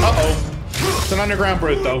 Uh-oh. It's an underground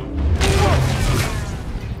brute though.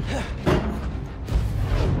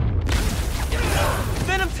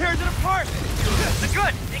 Venom tears it apart.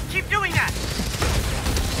 Good. Keep doing that.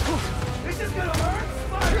 This is gonna hurt,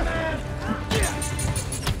 Spider-Man.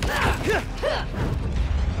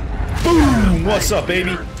 Boom! What's up,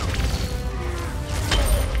 baby?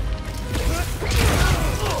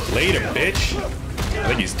 Later, bitch. I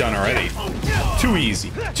think he's done already. Too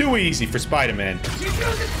easy. Too easy for Spider-Man.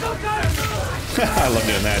 I love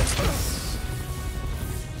doing that.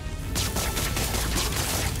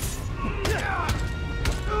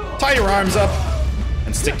 Tie your arms up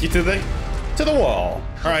and stick you to the wall.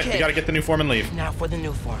 All right, we gotta get the new form and leave. Now for the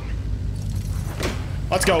new form.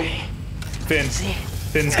 Let's go. Finn.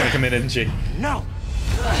 Finn's gonna come in, isn't she? No.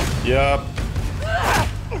 Yup.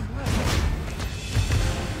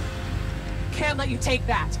 Can't let you take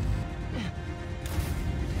that.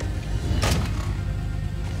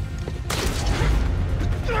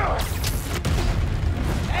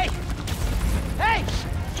 Hey! Hey!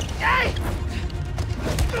 Hey!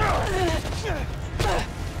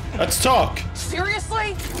 Let's talk.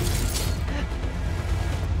 Seriously?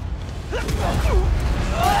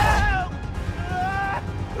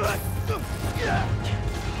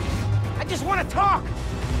 I just want to talk!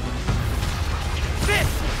 Fist!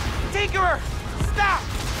 Tinkerer! Stop!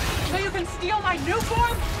 So you can steal my new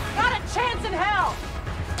form? Not a chance in hell!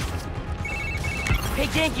 Hey,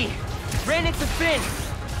 Jvnkie! Ran into Finn!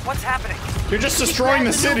 What's happening? You're just destroying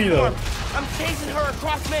the city, though. I'm chasing her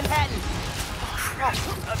across Manhattan. Crap.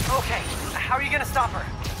 Okay. How are you gonna stop her?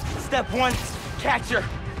 Step 1, catch her.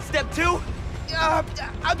 Step 2,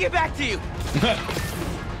 I'll get back to you.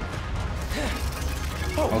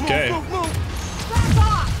 Okay. Move. Back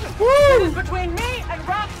off! Woo! This is between me and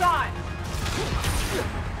Roxxon!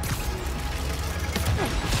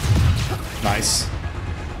 Nice.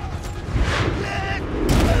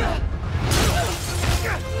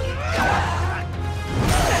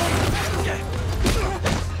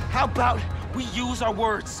 How about we use our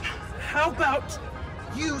words? How about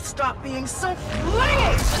You stop being so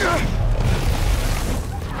flingy!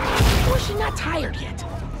 Of course you're not tired yet.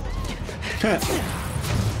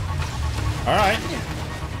 Alright.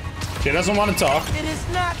 She doesn't want to talk. It is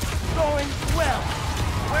not going well.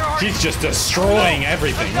 Where are She's just destroying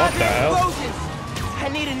everything. What the hell? Explosions. I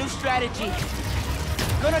need a new strategy.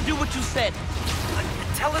 Gonna do what you said.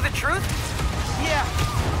 Tell her the truth? Yeah,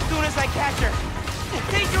 as soon as I catch her.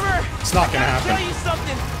 Tinkerer! It's not gonna happen. I'll tell you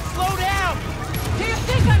something. Slow down. Do you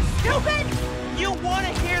think I'm stupid? You want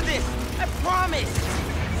to hear this? I promise.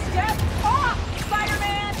 Step off,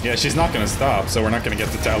 Spider-Man! Yeah, she's not gonna stop, so we're not gonna get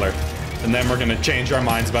to tell her. And then we're gonna change our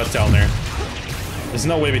minds about telling her. There's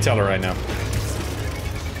no way we tell her right now.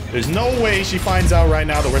 There's no way she finds out right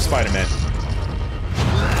now that we're Spider-Man.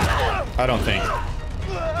 I don't think.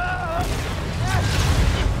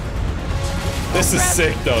 This is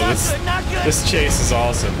sick, though. This chase is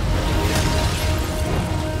awesome.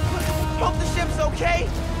 Hope the ship's okay.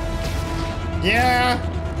 Yeah,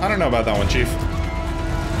 I don't know about that one, Chief.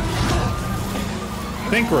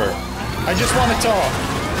 Tinkerer, I just want to talk.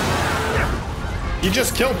 You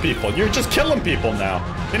just killed people. You're just killing people now.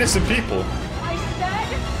 Innocent people. I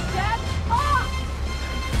said step off!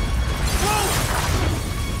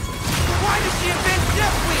 Why does she invent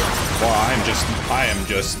death wheels? Well, I am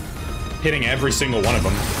just hitting every single one of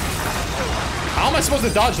them. How am I supposed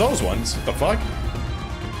to dodge those ones? What the fuck?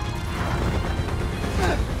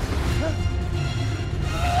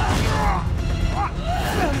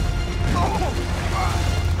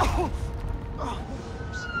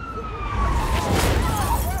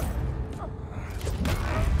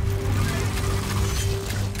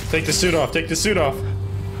 Take the suit off. Take the suit off.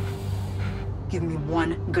 Give me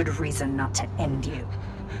one good reason not to end you.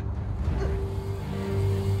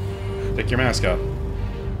 Take your mask off.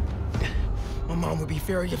 My mom would be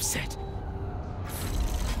very upset.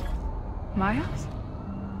 Miles?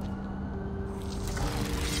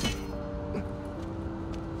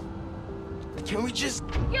 Can we just...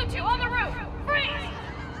 You two on the roof! Freeze!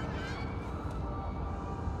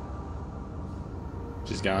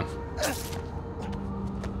 She's gone.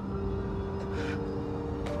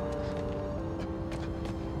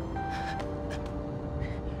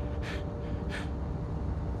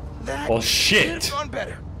 Well, shit.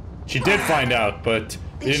 She did find out, but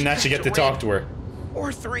we didn't actually get to talk to her.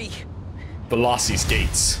 Or 3. Veloci's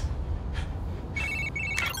gates.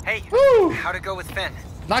 Hey, how'd it go with Finn?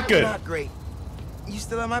 Not good. Not great. You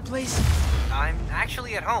still at my place? I'm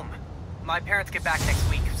actually at home. My parents get back next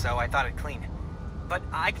week, so I thought I'd clean. But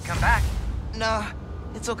I could come back. Nah,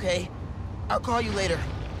 it's okay. I'll call you later.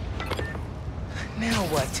 Now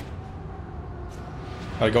what?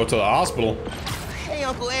 Gotta go to the hospital. Hey,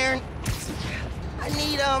 Uncle Aaron.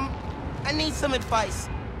 I need some advice.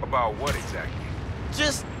 About what exactly?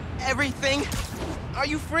 Just everything. Are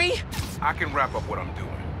you free? I can wrap up what I'm doing.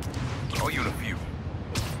 Call you in a few.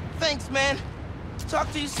 Thanks, man. Talk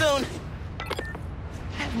to you soon.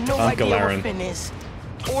 I have no Uncle idea Aaron. where Finn is.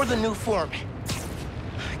 Or the new form.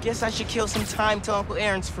 I guess I should kill some time till Uncle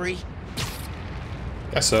Aaron's free.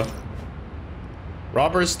 Guess so.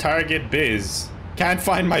 Robbers target biz. Can't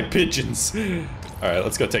find my pigeons. Alright,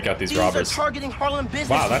 let's go take out these robbers. These are targeting Harlem business.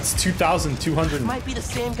 Wow, that's 2,200. Might be the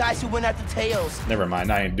same guys who went after Teos. Never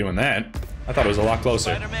mind, I ain't doing that. I thought it was a lot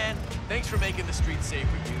closer. Spider-Man, thanks for making the streets safer,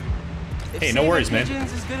 dude. Hey, no worries, man.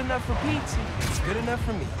 Pigeons is good enough for Pete. It's good enough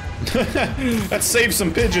for me. Let's save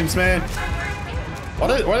some pigeons, man.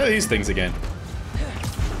 What are these things again?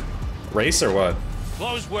 Race or what?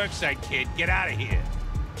 Close work site, kid. Get out of here.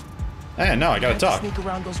 Eh, no, I gotta talk. Sneak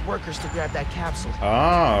around those workers to grab that capsule.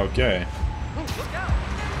 Oh, okay.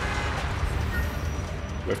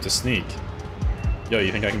 We have to sneak. Yo,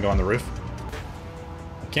 you think I can go on the roof?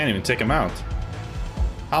 I can't even take him out.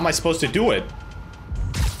 How am I supposed to do it?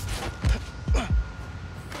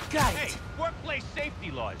 Got it. Hey, workplace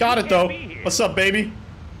safety laws. Got You it, can't though. be here. What's up, baby?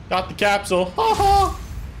 Got the capsule. Ha ha!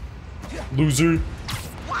 Loser.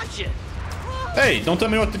 Watch it. Hey, don't tell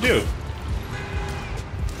me what to do.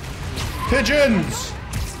 Pigeons!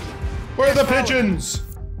 Where are the pigeons?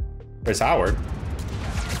 Where's Howard?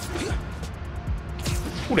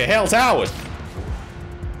 Who the hell's Howard?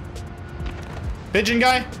 Pigeon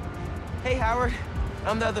guy? Hey, Howard.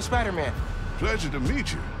 I'm the other Spider-Man. Pleasure to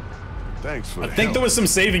meet you. Thanks for I the think help. there was some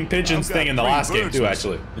saving pigeons I've got thing in the 3 last game birds too,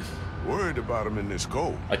 missing. actually. Worried about them in this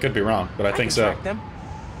cold. I could be wrong, but I think can so. track them.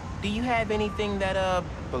 Do you have anything that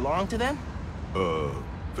belong to them?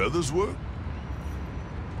 Feathers work?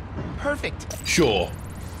 Perfect. Sure.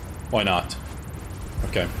 Why not?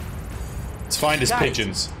 Okay. Let's find his Guys,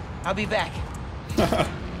 pigeons. I'll be back.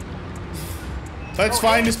 Let's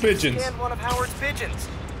find his pigeons. Scanned one of Howard's pigeons.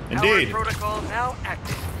 Indeed. Howard Protocol now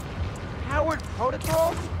active. Howard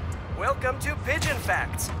Protocol? Welcome to Pigeon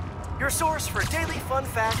Facts, your source for daily fun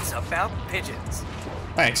facts about pigeons.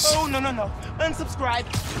 Thanks. Oh, no. Unsubscribe.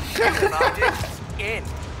 You've opted in.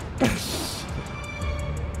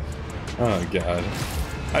 Oh, God.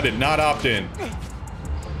 I did not opt in.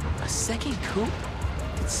 A second coop?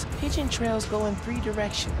 Its pigeon trails go in 3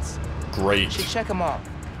 directions. Great. Should check them all.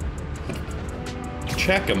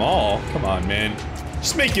 Check them all? Come on, man.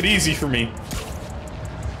 Just make it easy for me.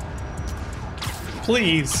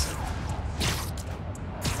 Please.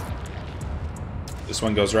 This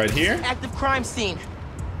one goes right here. Active crime scene.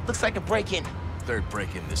 Looks like a break-in. Third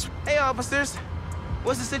break-in this week. Hey, officers.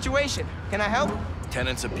 What's the situation? Can I help?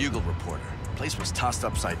 Tenant's a bugle reporter. Place was tossed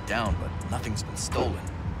upside down, but nothing's been stolen.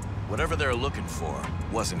 Whatever they're looking for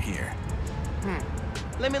wasn't here.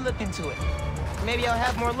 Let me look into it. Maybe I'll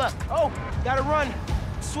have more luck. Oh, gotta run.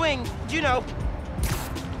 Swing, you know.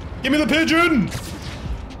 Give me the pigeon!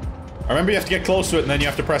 I remember you have to get close to it and then you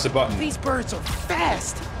have to press a button. These birds are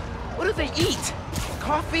fast. What do they eat?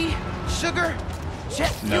 Coffee? Sugar?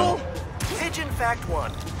 Jet fuel? No. Pigeon Fact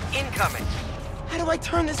 1, incoming. How do I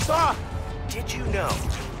turn this off? Did you know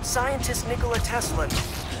scientist Nikola Tesla...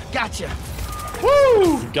 Gotcha.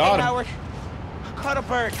 Woo! Got him. Howard. Caught a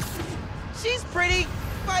bird. She's pretty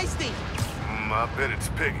feisty. I bet it's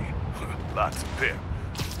Piggy. Lots of pep.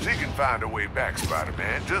 She can find her way back,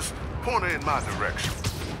 Spider-Man. Just point her in my direction.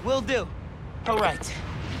 Will do. All right.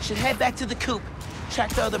 Should head back to the coop. Track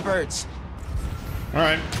the other birds. All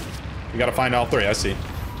right. We gotta find all 3, I see.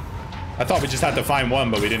 I thought we just had to find one,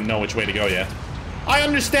 but we didn't know which way to go yet. I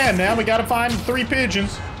understand now. We gotta find 3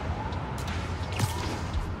 pigeons.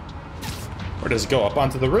 Where does it go? Up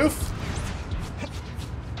onto the roof?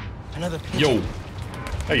 Another pigeon. Yo.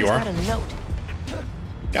 There you are. Got a note.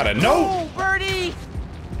 Got a note? Oh, birdie!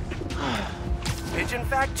 Pigeon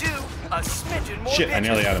Fact 2, a smidgen more Shit, pigeons. I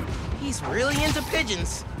nearly had him. He's really into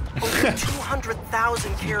pigeons. Over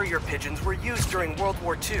 200,000 carrier pigeons were used during World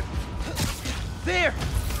War II. There!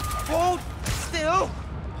 Hold still.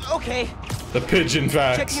 Okay. The pigeon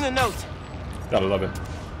facts. Checking the note. Gotta love it.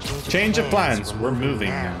 Change of plans. We're moving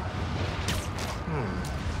now.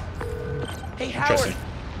 Hey, Howard.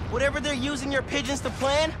 Whatever they're using your pigeons to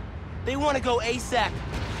plan, they want to go ASAP.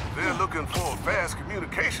 They're looking for a fast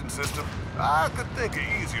communication system. I could think of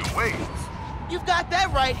easier ways. You've got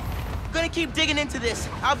that right. Gonna keep digging into this.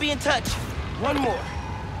 I'll be in touch. One more.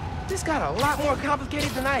 This got a lot more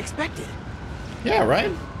complicated than I expected. Yeah,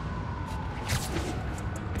 right?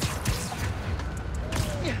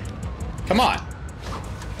 Come on.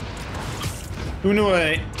 Who knew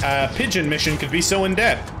a pigeon mission could be so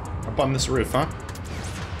in-depth? Up on this roof, huh?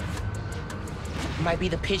 Might be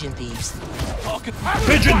the pigeon thieves.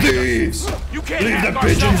 Pigeon thieves! You can't Leave have the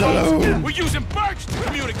pigeons our cell phones. alone! We're using birds to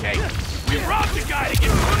communicate. We robbed the guy to get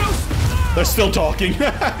photos. They're still talking.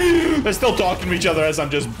 They're still talking to each other as I'm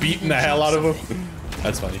just beating the hell out of them.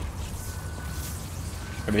 That's funny.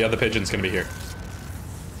 And the other pigeon's gonna be here.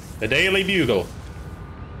 The Daily Bugle.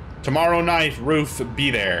 Tomorrow night, roof,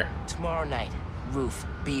 be there. Tomorrow night, roof,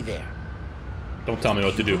 be there. Don't tell me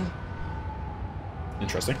what to do.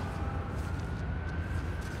 Interesting.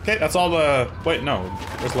 Okay, that's all the... Wait, no.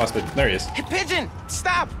 Where's the last pigeon? There he is. Hey, pigeon!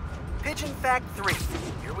 Stop! Pigeon Fact 3,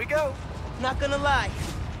 here we go. Not gonna lie.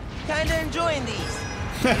 Kinda enjoying these.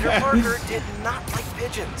 Peter Parker did not like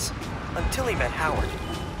pigeons until he met Howard.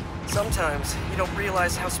 Sometimes you don't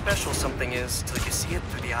realize how special something is till you see it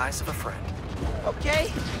through the eyes of a friend.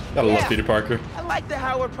 Okay. Gotta love Peter Parker. I like the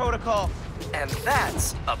Howard Protocol. And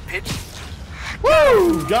that's a pigeon.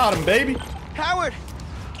 Woo! Got him, baby. Howard,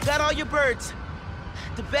 got all your birds.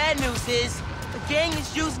 The bad news is, the gang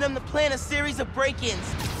is using them to plan a series of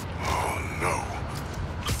break-ins. Oh, no.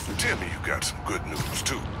 Tell me you got some good news,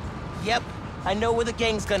 too. Yep, I know where the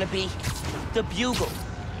gang's gonna be. The Bugle.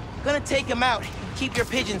 Gonna take them out and keep your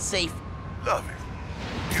pigeons safe. Love it.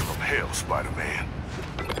 Give them hell, Spider-Man.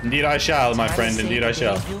 Indeed I shall, my friend. Indeed I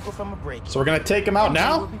shall. So we're gonna take him out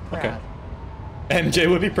now? Okay. MJ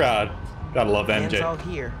would be proud. Gotta love Man's MJ. all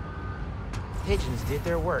here. Pigeons did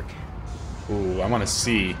their work. Ooh, I want to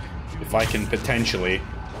see if I can potentially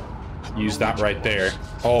use that right there.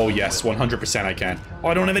 Oh yes, 100% I can. Oh,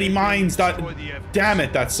 I don't have any mines. Damn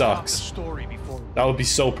it, that sucks. That would be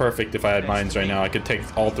so perfect if I had mines right now. I could take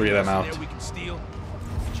all 3 of them out.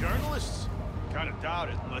 Journalists? Kind of doubt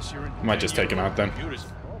it unless you're in. I might just take him out then.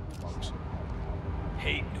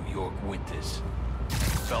 Hate New York winters.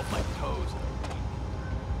 Felt my toes.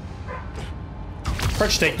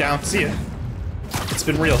 Perch takedown. See ya. It's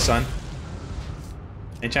been real, son.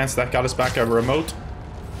 Any chance that got us back a remote?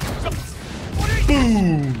 What are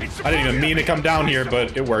Boom! I didn't even mean to come down here,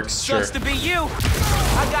 but it works. Sure. Sucks to be you.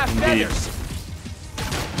 I got feathers.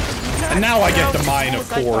 And now I get the mine, of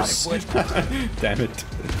course. Damn it.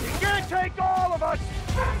 Can't take all of us.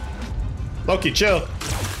 Loki, chill.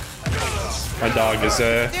 My dog is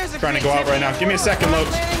trying to go out right now. Give me a second,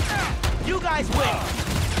 Loki. You guys win.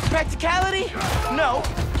 Practicality? No.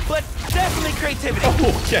 But definitely creativity.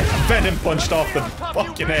 Oh, yeah. Venom punched off the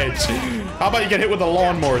fucking edge. How about you get hit with a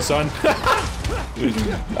lawnmower, son?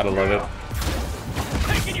 Gotta love it.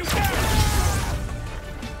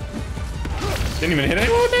 Didn't even hit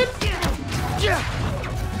anyone with it?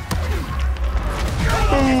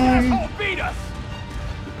 Boom.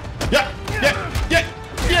 Yeah, yeah, yeah.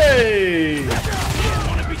 Yay!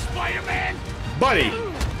 Wanna be Spider-Man? Buddy.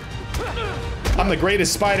 I'm the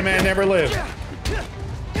greatest Spider-Man ever lived.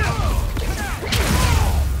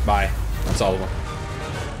 Bye. That's all of them.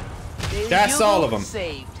 That's all of them.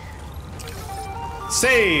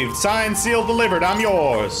 Saved. Signed, sealed, delivered. I'm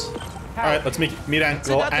yours. All right, let's meet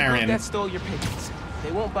Uncle Aaron. That stole your pigeons.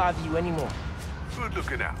 They won't bother you anymore. Good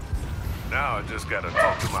looking out. Now I just gotta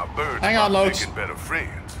talk to my birds Hang on, about Loach. making better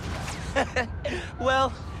friends.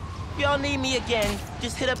 Well, if y'all need me again,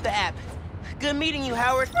 just hit up the app. Good meeting you,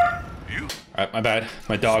 Howard. You? All right, my bad.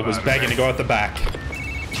 My dog was begging to go out the back.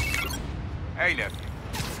 Hey, nephew.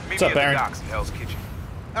 What's up, Aaron? Docks in Hell's Kitchen.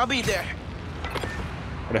 I'll be there.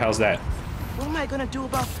 What the hell's that? What am I gonna do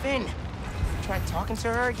about Finn? Try talking to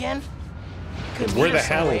her again? Could Where meet her the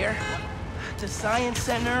hell? somewhere. The Science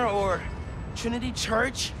Center or Trinity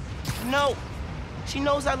Church? No. She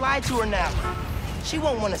knows I lied to her now. She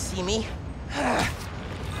won't want to see me.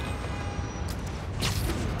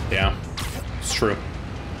 Yeah, it's true.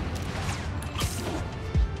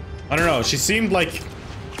 I don't know. She seemed like,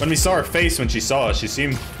 when we saw her face when she saw us, she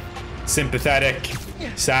seemed sympathetic,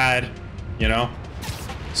 sad, you know?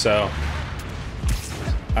 So,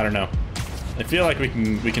 I don't know. I feel like we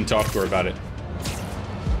can talk to her about it.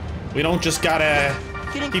 We don't just gotta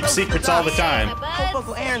keep secrets all the time. Hope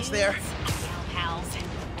Uncle Aaron's there. Pals.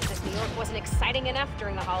 As if New York wasn't exciting enough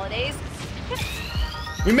during the holidays.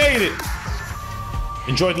 We made it!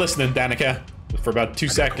 Enjoyed listening, Danica, for about 2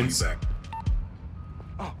 seconds.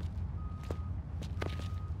 All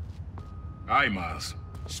right, Miles.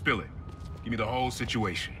 Spill it. Give me the whole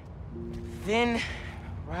situation. Finn,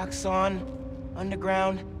 Roxxon,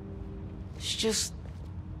 Underground. It's just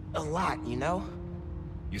a lot, you know?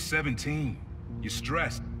 You're 17. You're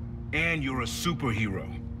stressed. And you're a superhero.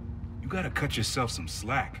 You gotta cut yourself some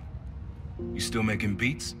slack. You still making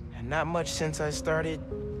beats? And not much since I started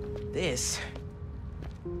this.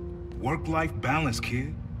 Work-life balance,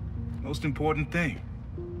 kid. Most important thing.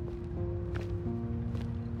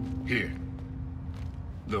 Here.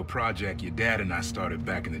 Little project your dad and I started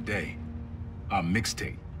back in the day. Our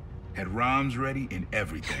mixtape. Had rhymes ready and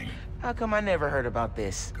everything. How come I never heard about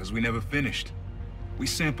this? Because we never finished. We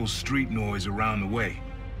sampled street noise around the way.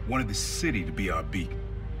 Wanted the city to be our beat.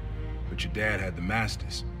 But your dad had the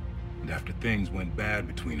masters. And after things went bad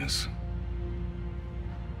between us...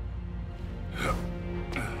 But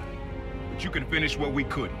you can finish what we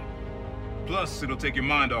couldn't. Plus, it'll take your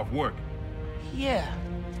mind off work. Yeah.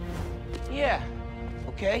 Yeah.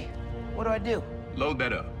 Okay. What do I do? Load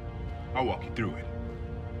that up. I'll walk you through it.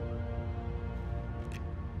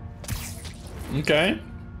 Okay.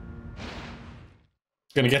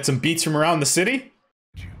 Gonna get some beats from around the city?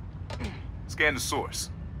 Scan the source.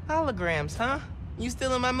 Holograms, huh? You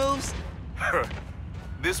stealing my moves?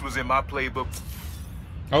 This was in my playbook.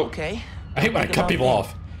 Oh. Okay. I hate when I cut people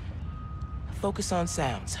off. Focus on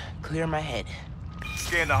sounds. Clear my head.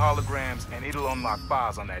 Scan the holograms and it'll unlock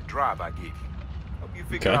files on that drive I gave you. Help you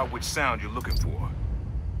figure out which sound you're looking for.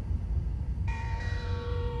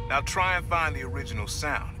 Now try and find the original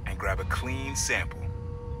sound and grab a clean sample.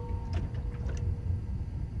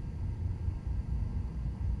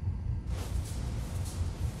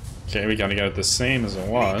 Okay, we gotta get it the same as it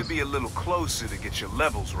Need was. to be a little closer to get your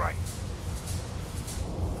levels right.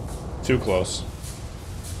 Too close.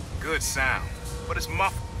 Good sound, but it's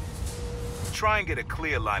muffled. Try and get a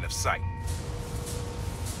clear line of sight.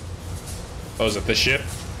 Oh, is it the ship?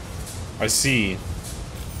 I see.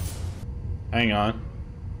 Hang on.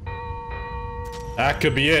 That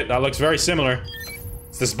could be it. That looks very similar.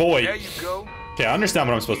 It's this boy. There you go. Okay, I understand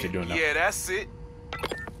what I'm supposed to be doing now. Yeah, that's it.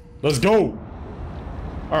 Let's go.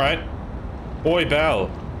 All right. Boy Bell.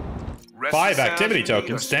 5 activity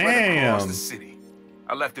tokens. Damn. The city.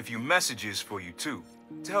 I left a few messages for you too,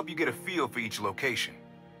 to help you get a feel for each location.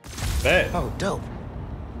 Bet. Oh, dope.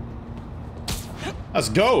 Let's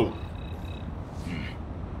go.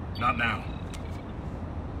 Not now.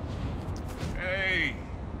 Hey,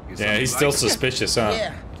 Yeah, he's still suspicious, huh?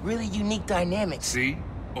 Yeah, really unique dynamics. See?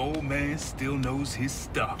 Old man still knows his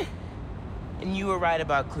stuff. And you were right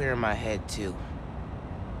about clearing my head, too.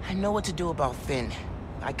 I know what to do about Finn.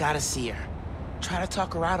 I gotta see her. Try to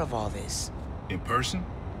talk her out of all this. In person?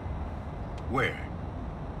 Where?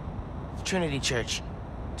 Trinity Church.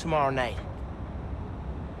 Tomorrow night.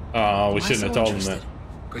 Oh, we shouldn't have told him that.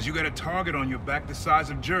 Because you got a target on your back the size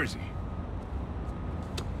of Jersey.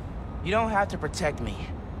 You don't have to protect me.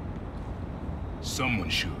 Someone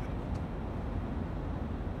should.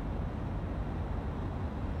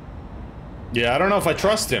 Yeah, I don't know if I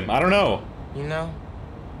trust him. I don't know. You know,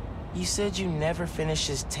 you said you never finished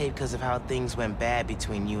this tape because of how things went bad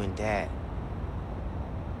between you and Dad.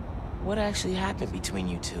 What actually happened between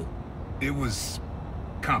you two? It was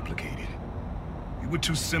complicated. We were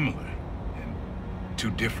too similar and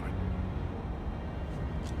too different.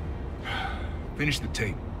 Finish the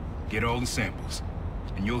tape, get all the samples,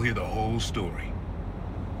 and you'll hear the whole story.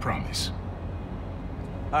 Promise.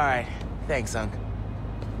 All right, thanks, Unc.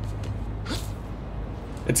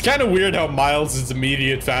 It's kind of weird how Miles'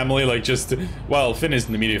 immediate family, like just, well, Finn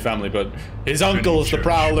isn't the immediate family, but his uncle is the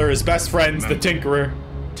Prowler, his best friend's the Tinkerer.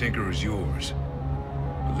 Tinkerer's yours.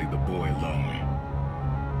 But leave the boy alone.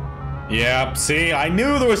 Yeah, see, I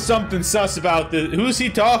knew there was something sus about this. Who's he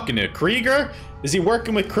talking to? Krieger? Is he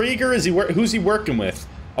working with Krieger? Who's he working with?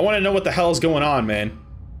 I want to know what the hell's going on, man.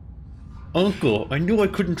 Uncle, I knew I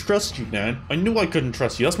couldn't trust you, man. I knew I couldn't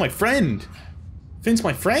trust you. That's my friend. Finn's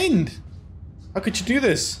my friend. How could you do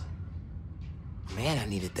this? Man, I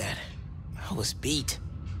needed that. I was beat.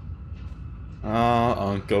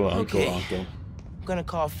 Uncle. I'm gonna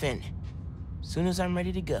call Finn. As soon as I'm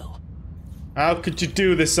ready to go. How could you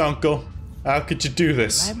do this, Uncle? How could you do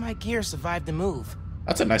this? Glad my gear survived the move.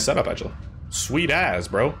 That's a nice setup, actually. Sweet as,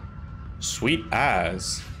 bro. Sweet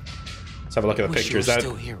as. Let's have a look at the pictures. You were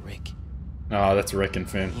still here, Rick. Oh, that's Rick and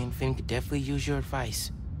Finn. Me and Finn could definitely use your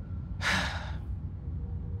advice.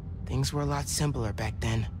 Things were a lot simpler back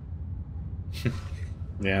then.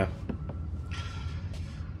 Yeah.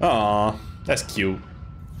 Aw, that's cute.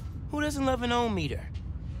 Who doesn't love an ohm meter?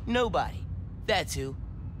 Nobody. That's who.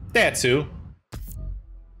 That's who.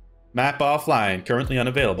 Map offline, currently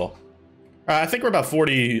unavailable. I think we're about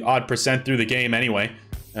 40% through the game anyway.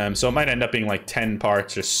 So it might end up being like 10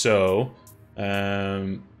 parts or so.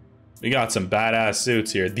 We got some badass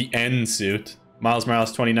suits here. The N suit. Miles Morales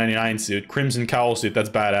 2099 suit. Crimson Cowl suit, that's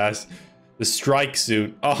badass. The Strike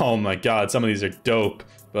suit. Oh my god, some of these are dope.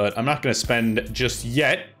 But I'm not going to spend just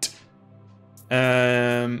yet.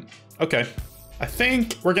 Okay. I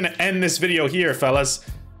think we're going to end this video here, fellas.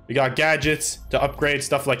 We got gadgets to upgrade,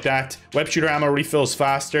 stuff like that. Web shooter ammo refills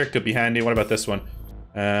faster. Could be handy. What about this one?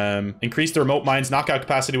 Increase the remote mine's knockout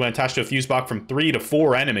capacity when attached to a fuse box from 3 to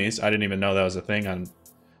 4 enemies. I didn't even know that was a thing. I'm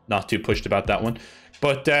not too pushed about that one.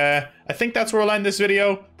 But I think that's where we'll end this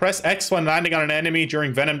video. Press X when landing on an enemy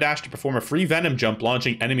during Venom Dash to perform a free Venom jump,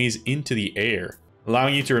 launching enemies into the air,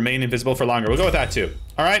 allowing you to remain invisible for longer. We'll go with that too.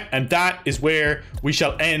 All right, and that is where we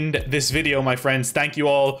shall end this video, my friends. Thank you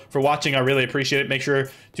all for watching. I really appreciate it. Make sure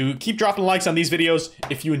to keep dropping likes on these videos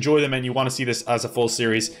if you enjoy them and you want to see this as a full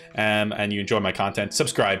series, and you enjoy my content.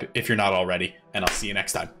 Subscribe if you're not already, and I'll see you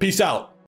next time. Peace out.